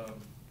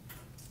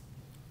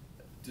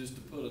just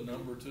to put a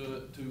number to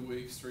it, 2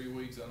 weeks, 3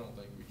 weeks, I don't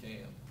think we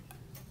can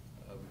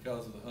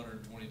because of the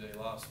 120-day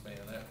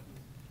lifespan. That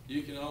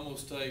you can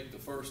almost take the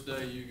first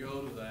day you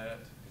go to that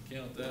and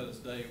count that as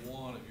day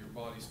one of your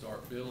body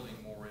start building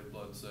more red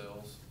blood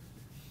cells.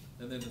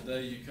 And then the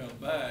day you come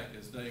back,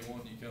 as day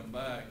one you come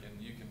back, and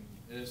you can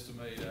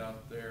estimate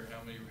out there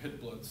how many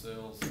red blood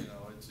cells, you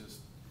know, it's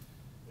just.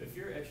 If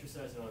you're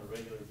exercising on a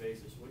regular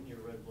basis, wouldn't your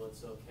red blood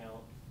cell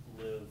count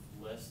live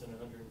less than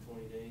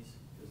 120 days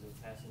because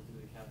they're passing through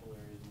the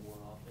capillaries more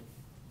often?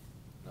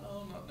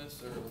 No, not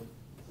necessarily.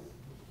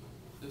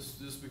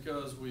 Just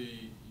because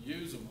we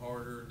use them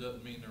harder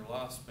doesn't mean their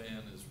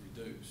lifespan is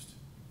reduced.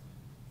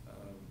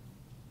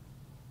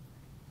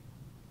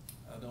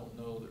 I don't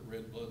know that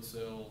red blood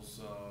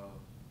cells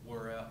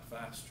wear out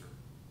faster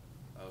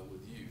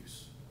with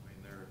use. I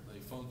mean, they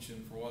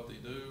function for what they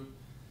do.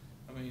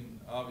 I mean,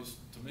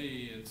 to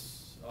me,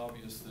 it's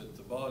obvious that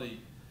the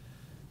body,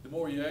 the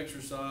more you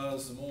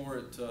exercise, the more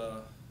it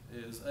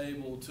is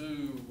able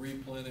to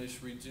replenish,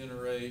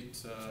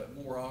 regenerate,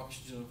 more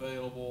oxygen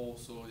available.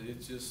 So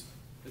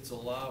it's a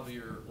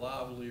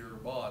livelier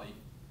body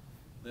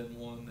than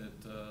one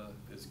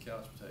that is a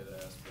couch potato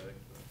aspect.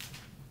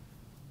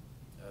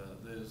 But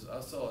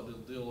I saw a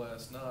deal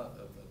last night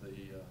of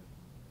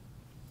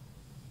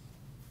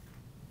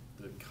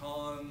the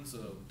cons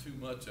of too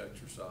much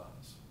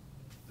exercise.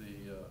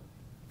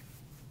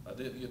 I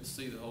didn't get to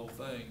see the whole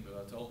thing,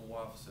 but I told my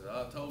wife, I said,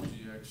 I told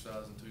you you're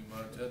exercising too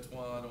much. That's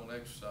why I don't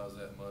exercise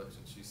that much.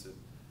 And she said,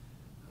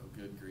 oh,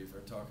 good grief.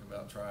 They're talking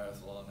about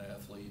triathlon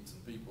athletes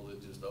and people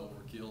that just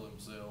overkill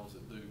themselves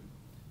that do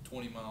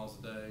 20 miles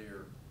a day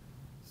or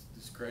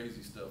just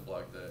crazy stuff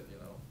like that, you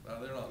know. Now,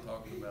 they're not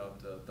talking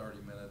about 30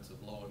 minutes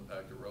of low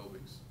impact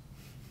aerobics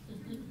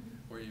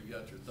where you've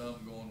got your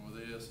thumb going with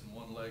this and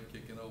one leg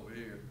kicking over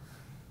here.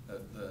 I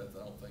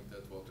don't think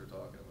that's what they're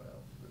talking about.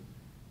 But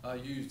I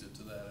used it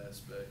to that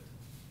aspect.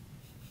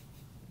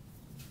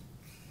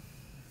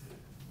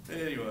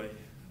 Anyway,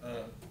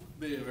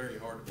 be very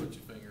hard to put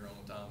your finger on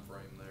the time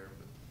frame there,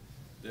 but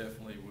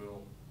definitely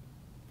will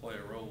play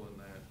a role in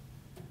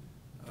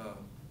that.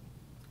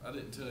 I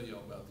didn't tell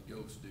y'all about the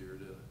ghost deer,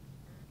 did I?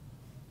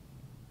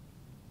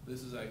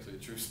 This is actually a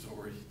true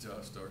story.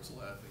 Josh starts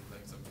laughing,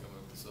 thinks I'm coming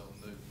up with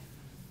something new.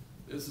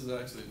 This is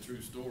actually a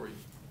true story.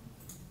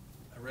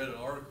 I read an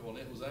article, and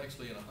it was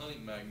actually in a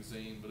hunting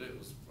magazine, but it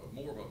was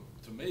more of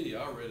a, to me,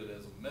 I read it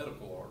as a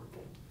medical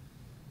article.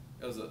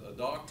 As a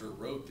doctor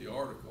wrote the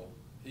article,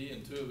 he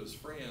and two of his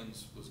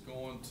friends was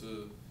going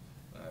to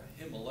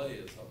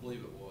Himalayas, I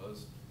believe it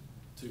was,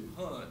 to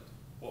hunt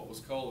what was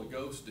called a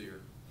ghost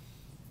deer.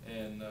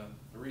 And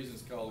the reason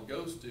it's called a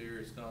ghost deer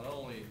is not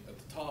only at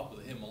the top of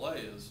the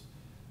Himalayas,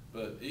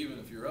 but even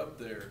if you're up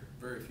there,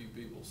 very few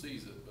people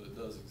sees it, but it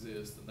does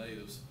exist. The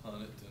natives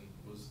hunt it and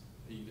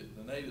eat it.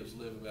 The natives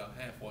live about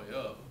halfway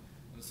up.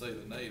 And say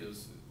the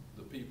natives,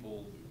 the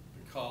people,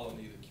 the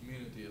colony, the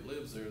community that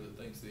lives there that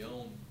thinks they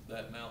own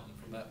that mountain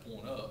from that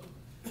point up,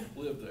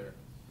 live there.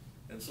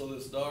 And so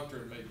this doctor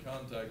had made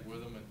contact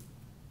with them,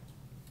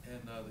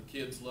 and the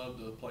kids loved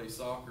to play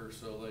soccer,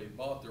 so they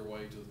bought their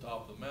way to the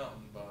top of the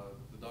mountain.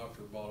 The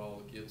doctor bought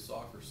all the kids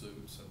soccer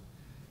suits,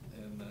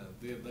 and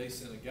they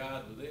sent a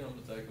guide with them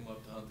to take them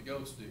up to hunt the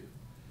ghost deer.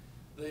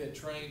 They had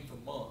trained for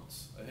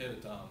months ahead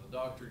of time. The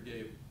doctor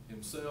gave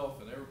himself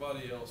and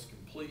everybody else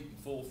complete and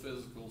full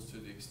physicals to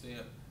the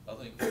extent I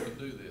think we can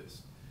do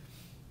this.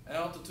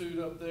 Altitude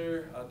up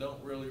there, I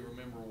don't really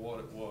remember what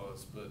it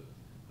was, but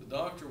the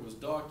doctor was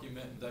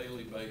documenting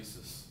daily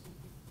basis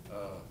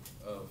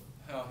of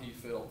how he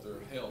felt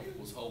their health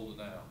was holding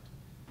out.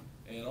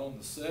 And on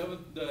the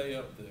 7th day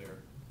up there,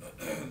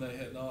 they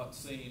had not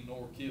seen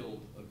nor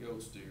killed a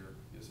ghost deer.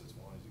 I guess that's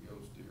why he's a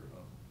ghost deer,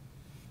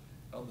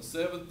 huh? On the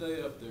 7th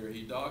day up there,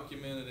 he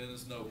documented in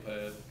his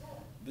notepad,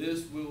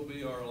 "This will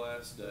be our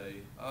last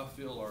day. I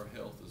feel our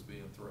health is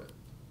being threatened."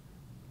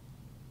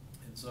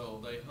 And so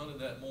they hunted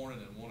that morning,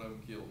 and one of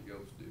them killed a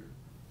ghost deer.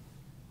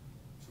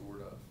 Sure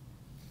enough.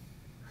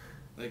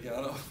 They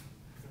got off.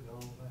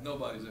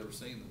 Nobody's ever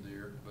seen the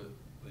deer, but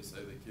they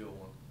say they killed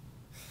one.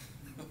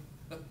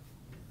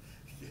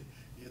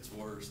 It's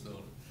worse, don't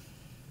it?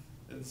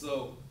 And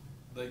so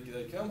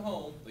they come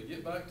home, they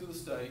get back to the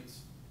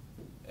States,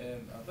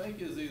 and I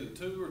think it was either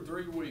 2 or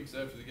 3 weeks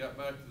after they got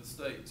back to the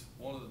States,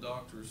 one of the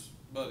doctor's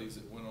buddies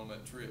that went on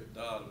that trip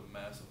died of a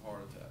massive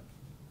heart attack.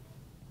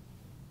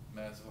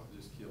 Massive heart,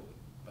 just killed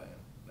it. Bam.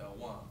 Now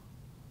why?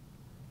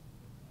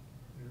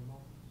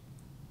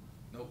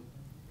 Nope.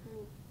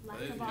 Lack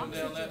They didn't of come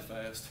down that oxygen.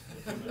 fast.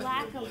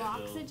 Lack of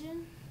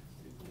oxygen.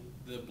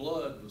 The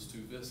blood was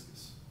too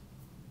viscous.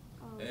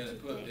 Oh, And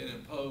it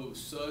imposed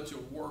such a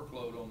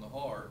workload on the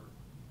heart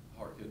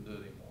couldn't do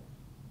it anymore.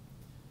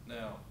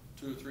 Now,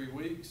 2 or 3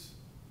 weeks,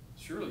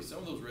 surely some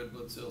of those red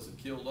blood cells had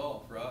killed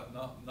off, right?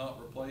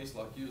 Not replaced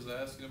like you was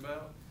asking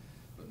about,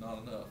 but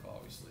not enough,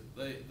 obviously.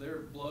 Their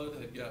blood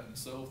had gotten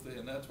so thin,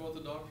 and that's what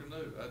the doctor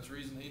knew. That's the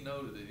reason he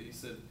noted it.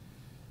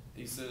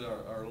 He said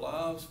our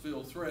lives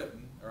feel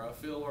threatened, or I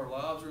feel our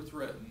lives are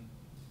threatened.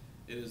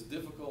 It is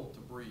difficult to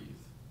breathe.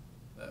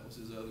 That was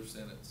his other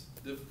sentence.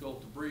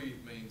 Difficult to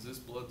breathe means this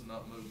blood's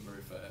not moving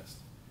very fast.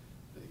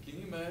 Can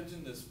you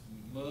imagine this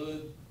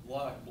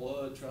mud-like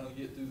blood trying to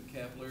get through the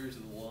capillaries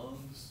of the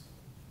lungs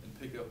and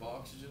pick up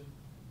oxygen?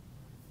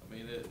 I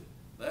mean,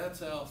 that's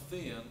how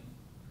thin,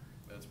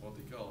 that's what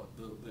they call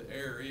it, the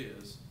air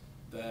is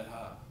that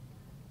high.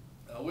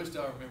 I wished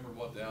I remembered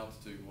what the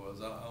altitude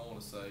was. I want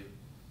to say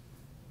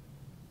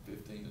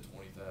 15 to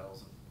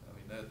 20,000. I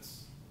mean,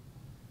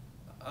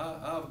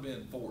 I've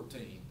been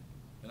 14,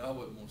 and I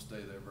wouldn't want to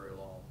stay there very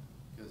long,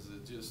 because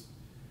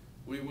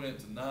we went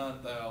to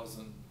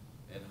 9,000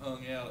 and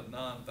hung out at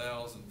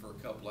 9,000 for a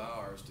couple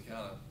hours to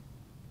kind of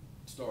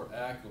start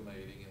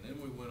acclimating, and then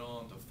we went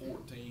on to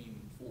 14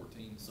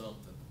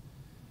 something.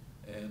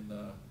 And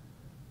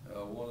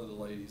one of the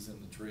ladies in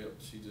the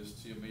trip, she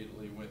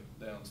immediately went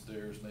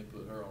downstairs and they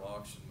put her on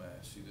oxygen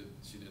mask. She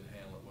didn't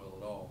handle it well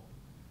at all.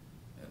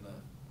 And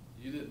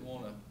you didn't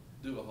want to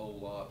do a whole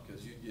lot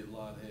because you'd get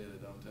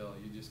lightheaded. I'm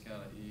telling you, you just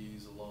kind of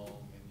ease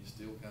along, and you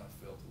still kind of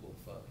felt a little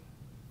funny.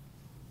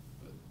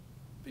 But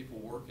people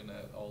working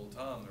that all the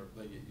time,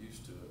 they get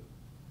used to it.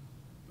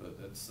 But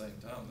at the same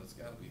time, that's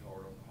got to be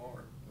hard on the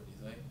heart, what do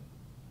you think?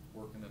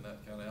 Working in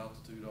that kind of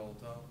altitude all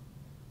the time.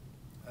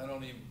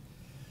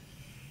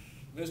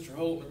 Mr.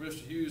 Holton or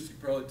Mr. Hughes could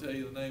probably tell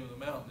you the name of the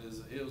mountain.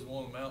 It was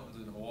one of the mountains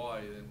in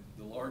Hawaii, and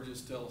the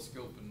largest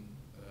telescope in,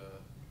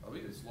 I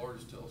mean, it's the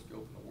largest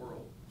telescope in the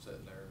world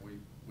sitting there.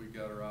 We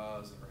got our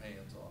eyes and our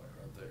hands on it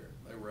right there.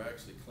 They were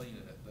actually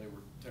cleaning it. They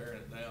were tearing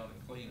it down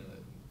and cleaning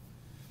it.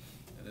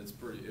 And it was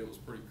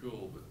pretty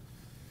cool, but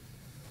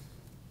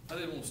I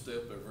didn't want to stay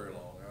up there very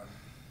long.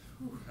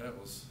 That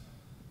was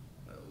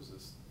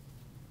just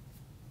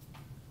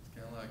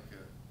kind of like,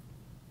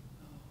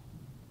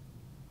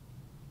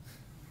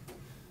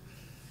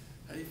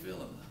 how you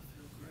feeling? I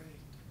feel great.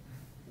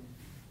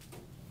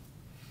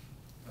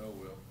 Oh,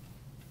 well.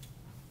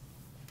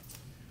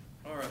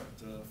 All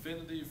right,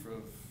 affinity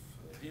for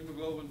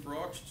hemoglobin for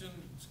oxygen,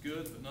 it's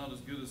good, but not as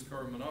good as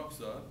carbon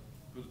monoxide,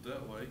 put it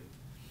that way.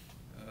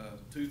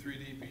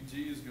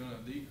 2,3-DPG is going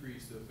to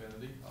decrease the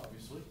affinity,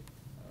 obviously,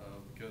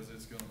 because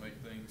it's going to make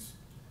things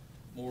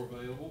more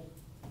available.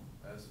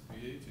 Acid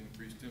pH,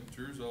 increased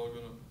temperatures, all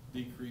going to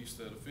decrease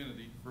that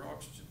affinity for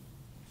oxygen.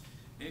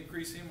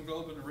 Increase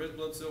hemoglobin and red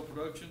blood cell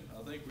production,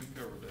 I think we've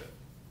covered that.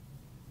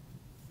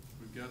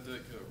 We've got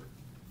that covered.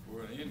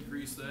 We're going to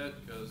increase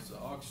that because the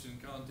oxygen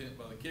content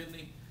by the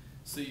kidney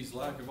sees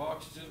lack of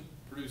oxygen,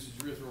 produces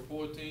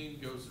erythropoietin,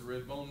 goes to the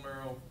red bone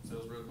marrow,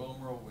 cells red bone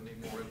marrow, we need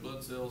more red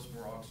blood cells,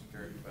 more oxygen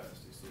carrying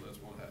capacity, so that's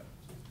what happens.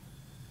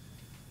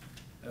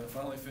 And I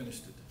finally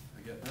finished it.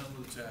 I got done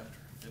with the chapter.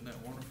 Isn't that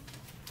wonderful?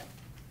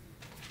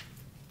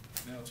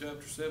 Now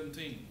chapter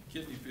 17,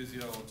 kidney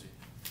physiology.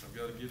 I've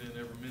got to get in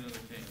every minute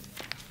I can.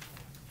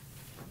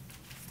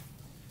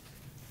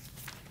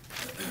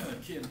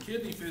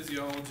 Kidney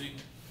physiology,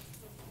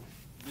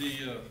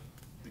 the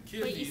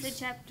kidneys. Wait, you said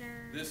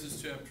chapter? This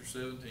is chapter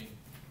 17.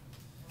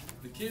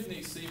 The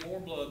kidneys see more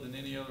blood than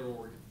any other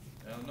organ.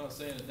 Now, I'm not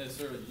saying it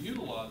necessarily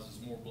utilizes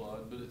more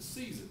blood, but it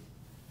sees it.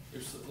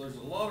 There's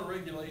a lot of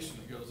regulation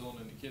that goes on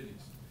in the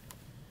kidneys.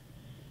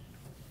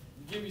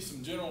 I'll give you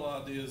some general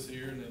ideas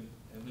here, and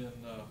then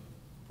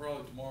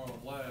probably tomorrow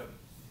in lab,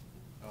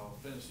 I'll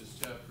finish this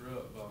chapter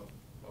up by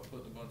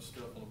putting a bunch of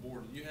stuff on the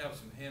board. And you have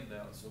some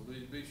handouts, so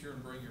be sure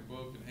and bring your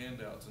book and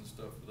handouts and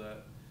stuff for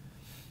that,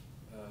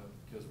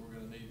 because we're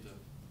going to need to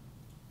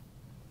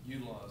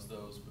utilize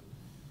those. But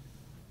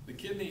the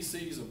kidney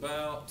sees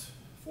about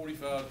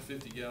 45 to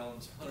 50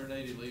 gallons,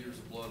 180 liters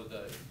of blood a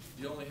day.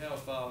 You only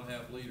have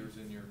 5.5 liters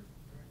in your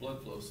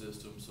blood flow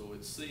system, so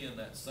it's seeing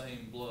that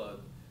same blood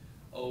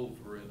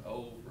over and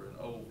over and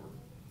over.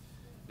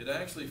 It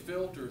actually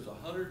filters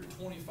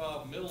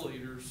 125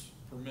 milliliters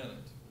per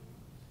minute.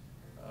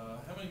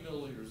 How many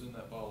milliliters in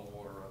that bottle of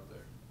water right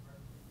there?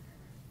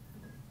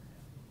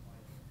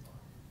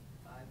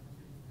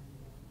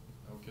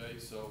 500. Okay,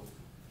 so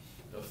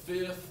a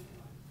fifth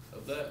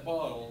of that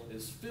bottle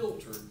is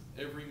filtered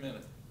every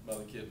minute by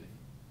the kidney.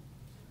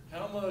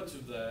 How much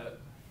of that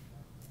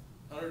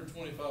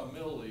 125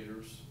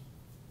 milliliters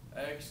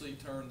actually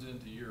turns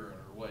into urine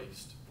or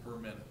waste per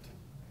minute?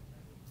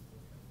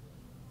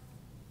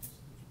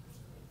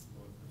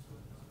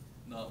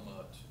 Not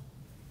much.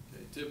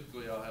 Okay,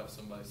 typically I'll have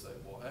somebody say,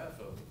 well, half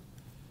of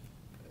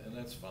it. And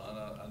that's fine.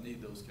 I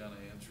need those kind of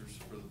answers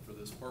for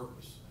this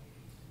purpose.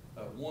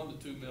 1 to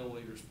 2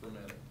 milliliters per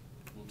minute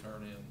will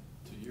turn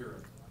into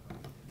urine.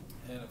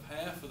 And if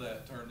half of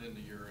that turned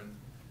into urine,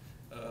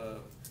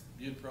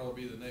 you'd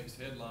probably be the next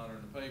headliner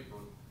in the paper.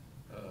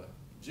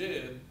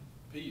 Jed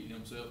peed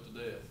himself to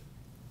death.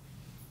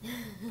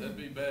 That'd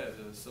be bad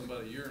if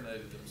somebody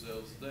urinated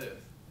themselves to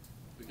death,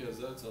 because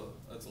that's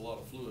a lot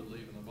of fluid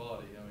leaving the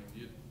body. I mean,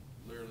 you'd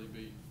literally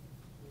be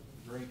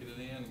drinking it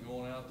in and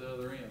going out the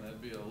other end.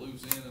 That'd be a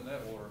loose end in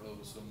that water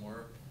hose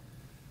somewhere.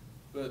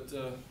 But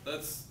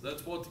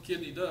that's what the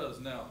kidney does.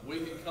 Now, we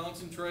can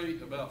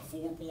concentrate about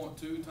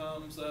 4.2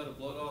 times that of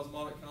blood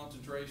osmotic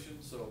concentration.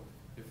 So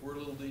if we're a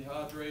little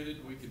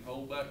dehydrated, we can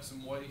hold back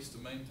some waste to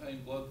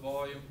maintain blood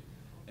volume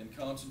and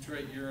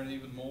concentrate urine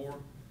even more.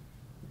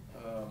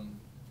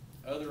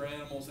 Other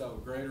animals have a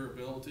greater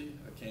ability.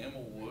 A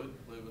camel would,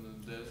 living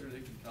in the desert,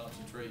 it can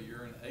concentrate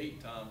urine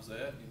 8 times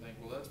that. And you think,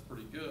 well, that's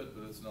pretty good,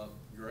 but it's not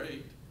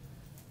great.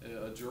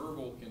 A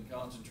gerbil can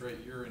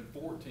concentrate urine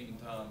 14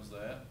 times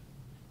that.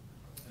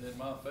 And then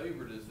my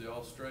favorite is the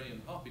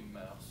Australian hopping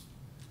mouse.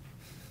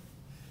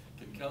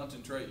 Can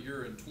concentrate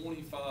urine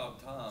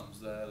 25 times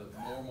that of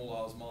normal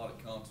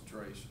osmotic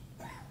concentration.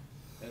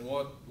 And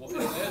what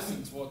in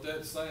essence, what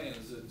that's saying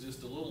is that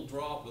just a little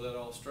drop of that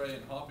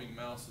Australian hopping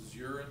mouse's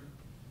urine,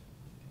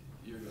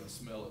 you're going to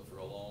smell it for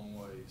a long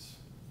ways.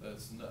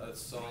 That's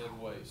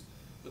solid waste.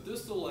 But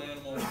this little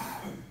animal,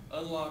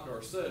 unlike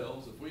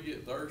ourselves, if we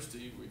get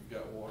thirsty, we've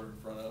got water in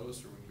front of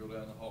us, or we can go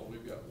down the hall,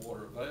 we've got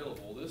water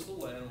available. This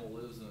little animal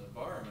lives in an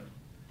environment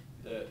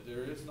that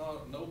there is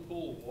no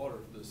pool of water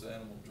for this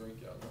animal to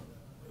drink out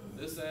of.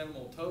 This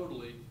animal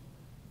totally,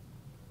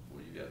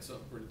 well, you got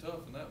something pretty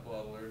tough in that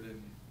bottle there,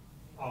 didn't you?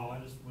 Oh, I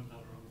just went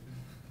down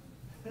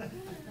the wrong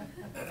tube.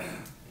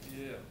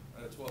 Yeah,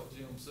 that's what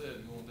Jim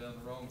said, going down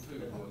the wrong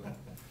tube, wasn't it?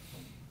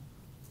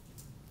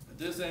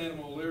 This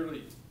animal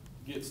literally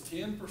gets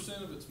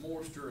 10% of its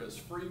moisture as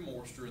free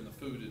moisture in the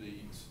food it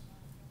eats,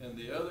 And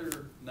the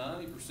other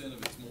 90%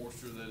 of its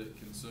moisture that it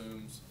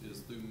consumes is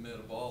through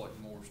metabolic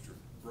moisture,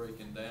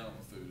 breaking down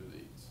the food it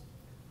eats.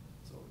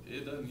 So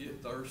it doesn't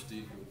get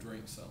thirsty to go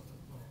drink something.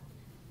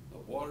 The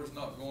water's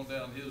not going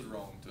down his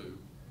wrong tube.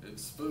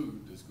 It's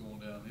food that's going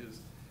down his.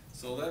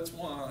 So that's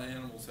why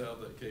animals have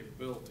that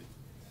capability.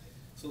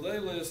 So they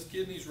list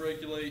kidneys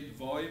regulate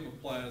volume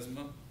of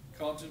plasma,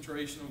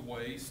 concentration of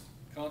waste,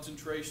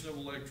 concentration of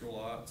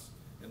electrolytes,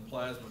 and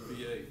plasma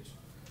pH.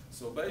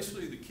 So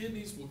basically the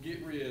kidneys will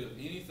get rid of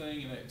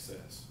anything in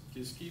excess.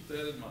 Just keep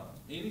that in mind.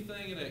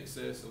 Anything in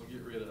excess, they'll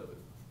get rid of it.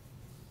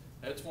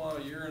 That's why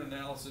urine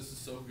analysis is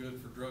so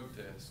good for drug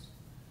tests.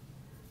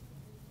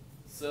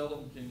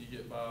 Seldom can you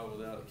get by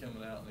without it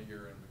coming out in the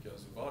urine,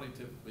 because the body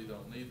typically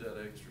don't need that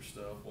extra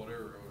stuff,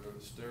 whatever, or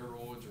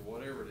steroids or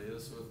whatever it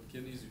is, so the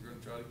kidneys are going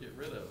to try to get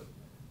rid of it.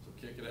 So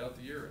kick it out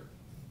the urine.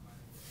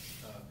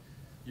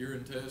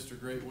 Urine tests are a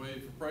great way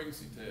for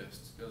pregnancy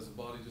tests, because the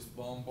body just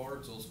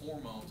bombards those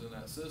hormones in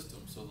that system,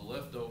 so the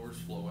leftovers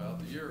flow out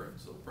the urine.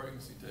 So the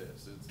pregnancy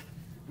test,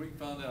 we can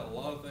find out a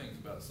lot of things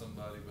about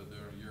somebody by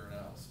doing a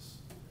urinalysis.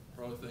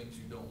 Probably things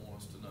you don't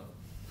want us to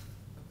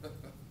know.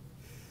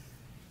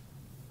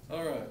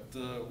 All right,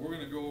 we're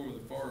going to go over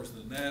as far as the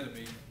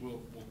anatomy.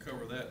 We'll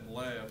cover that in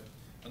lab.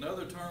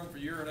 Another term for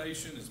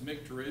urination is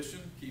micturition.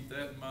 Keep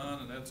that in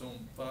mind, and that's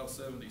on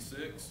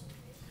 576.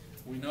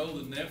 We know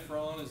the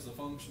nephron is the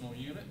functional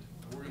unit.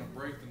 We're going to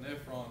break the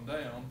nephron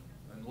down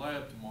in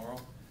lab tomorrow.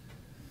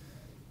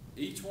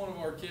 Each one of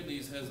our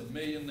kidneys has 1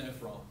 million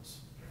nephrons.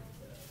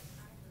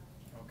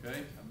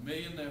 Okay, 1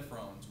 million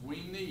nephrons.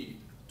 We need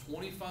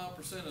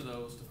 25% of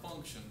those to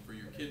function for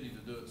your kidney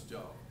to do its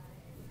job.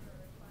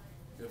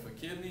 If a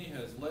kidney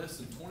has less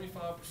than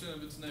 25%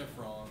 of its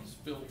nephrons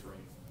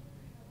filtering,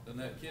 then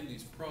that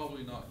kidney's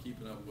probably not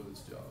keeping up with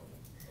its job.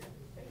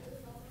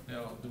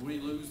 Now, do we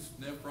lose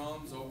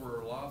nephrons over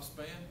our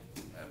lifespan?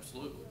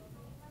 Absolutely.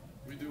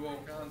 We do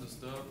all kinds of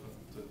stuff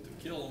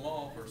to kill them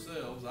off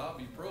ourselves.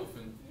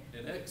 Ibuprofen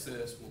in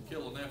excess will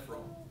kill a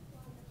nephron.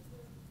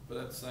 But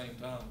at the same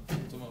time,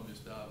 some of them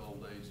just die of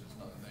old age, and it's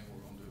not anything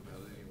we're going to do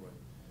about it anyway.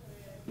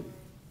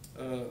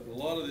 A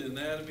lot of the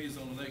anatomy is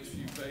on the next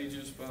few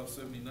pages,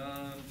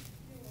 579.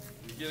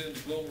 We get into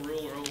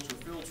glomerular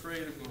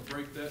ultrafiltrate. I'm going to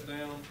break that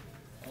down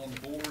on the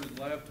board in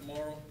lab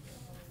tomorrow.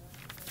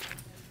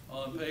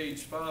 On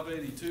page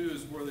 582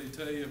 is where they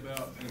tell you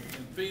about,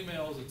 in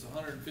females it's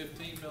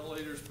 115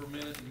 milliliters per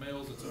minute, in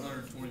males it's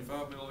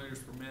 125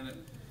 milliliters per minute,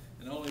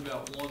 and only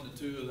about 1 to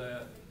 2 of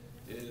that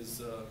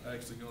is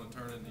actually going to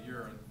turn into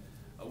urine.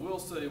 I will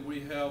say we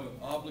have an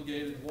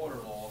obligated water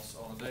loss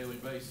on a daily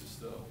basis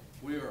though.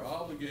 We are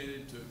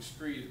obligated to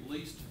excrete at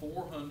least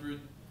 400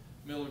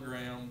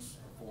 milligrams,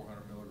 or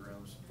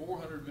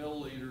 400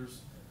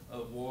 milliliters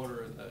of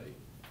water a day,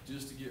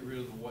 just to get rid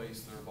of the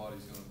waste that our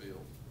body's going to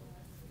build.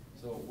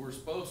 So we're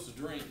supposed to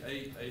drink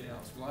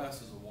 8-ounce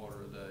glasses of water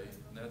a day,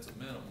 and that's a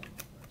minimum.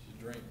 You should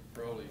drink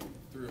probably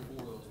 3 or 4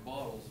 of those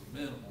bottles, a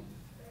minimum,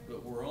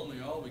 but we're only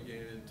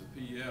obligated to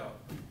pee out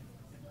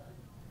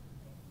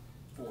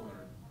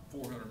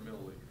 400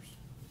 milliliters.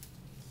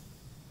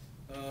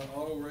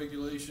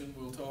 Autoregulation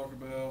we'll talk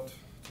about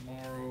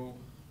tomorrow.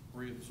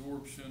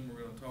 Reabsorption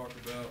we're going to talk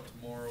about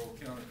tomorrow.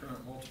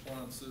 Countercurrent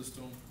multiplying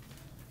system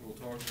we'll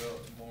talk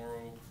about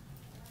tomorrow.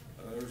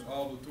 There's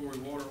ovulatory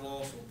water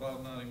loss on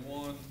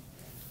 591.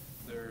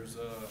 There's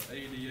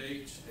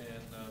ADH,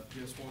 and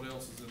guess what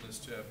else is in this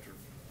chapter?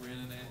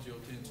 Renin,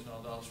 angiotensin,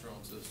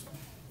 aldosterone system.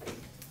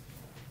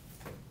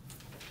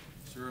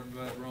 Sure, I'm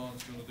glad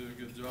Ron's going to do a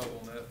good job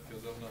on that,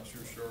 because I'm not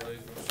sure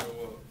Charlotte's going to show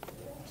up.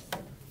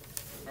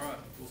 All right,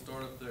 we'll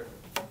start up there.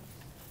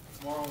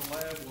 Tomorrow in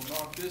lab, we'll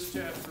knock this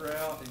chapter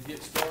out and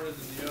get started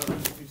in the other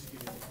one.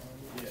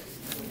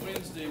 Yeah.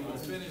 Wednesday, we'll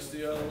finish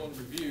the other one,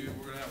 review.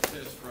 We're going to have a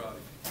test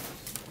Friday.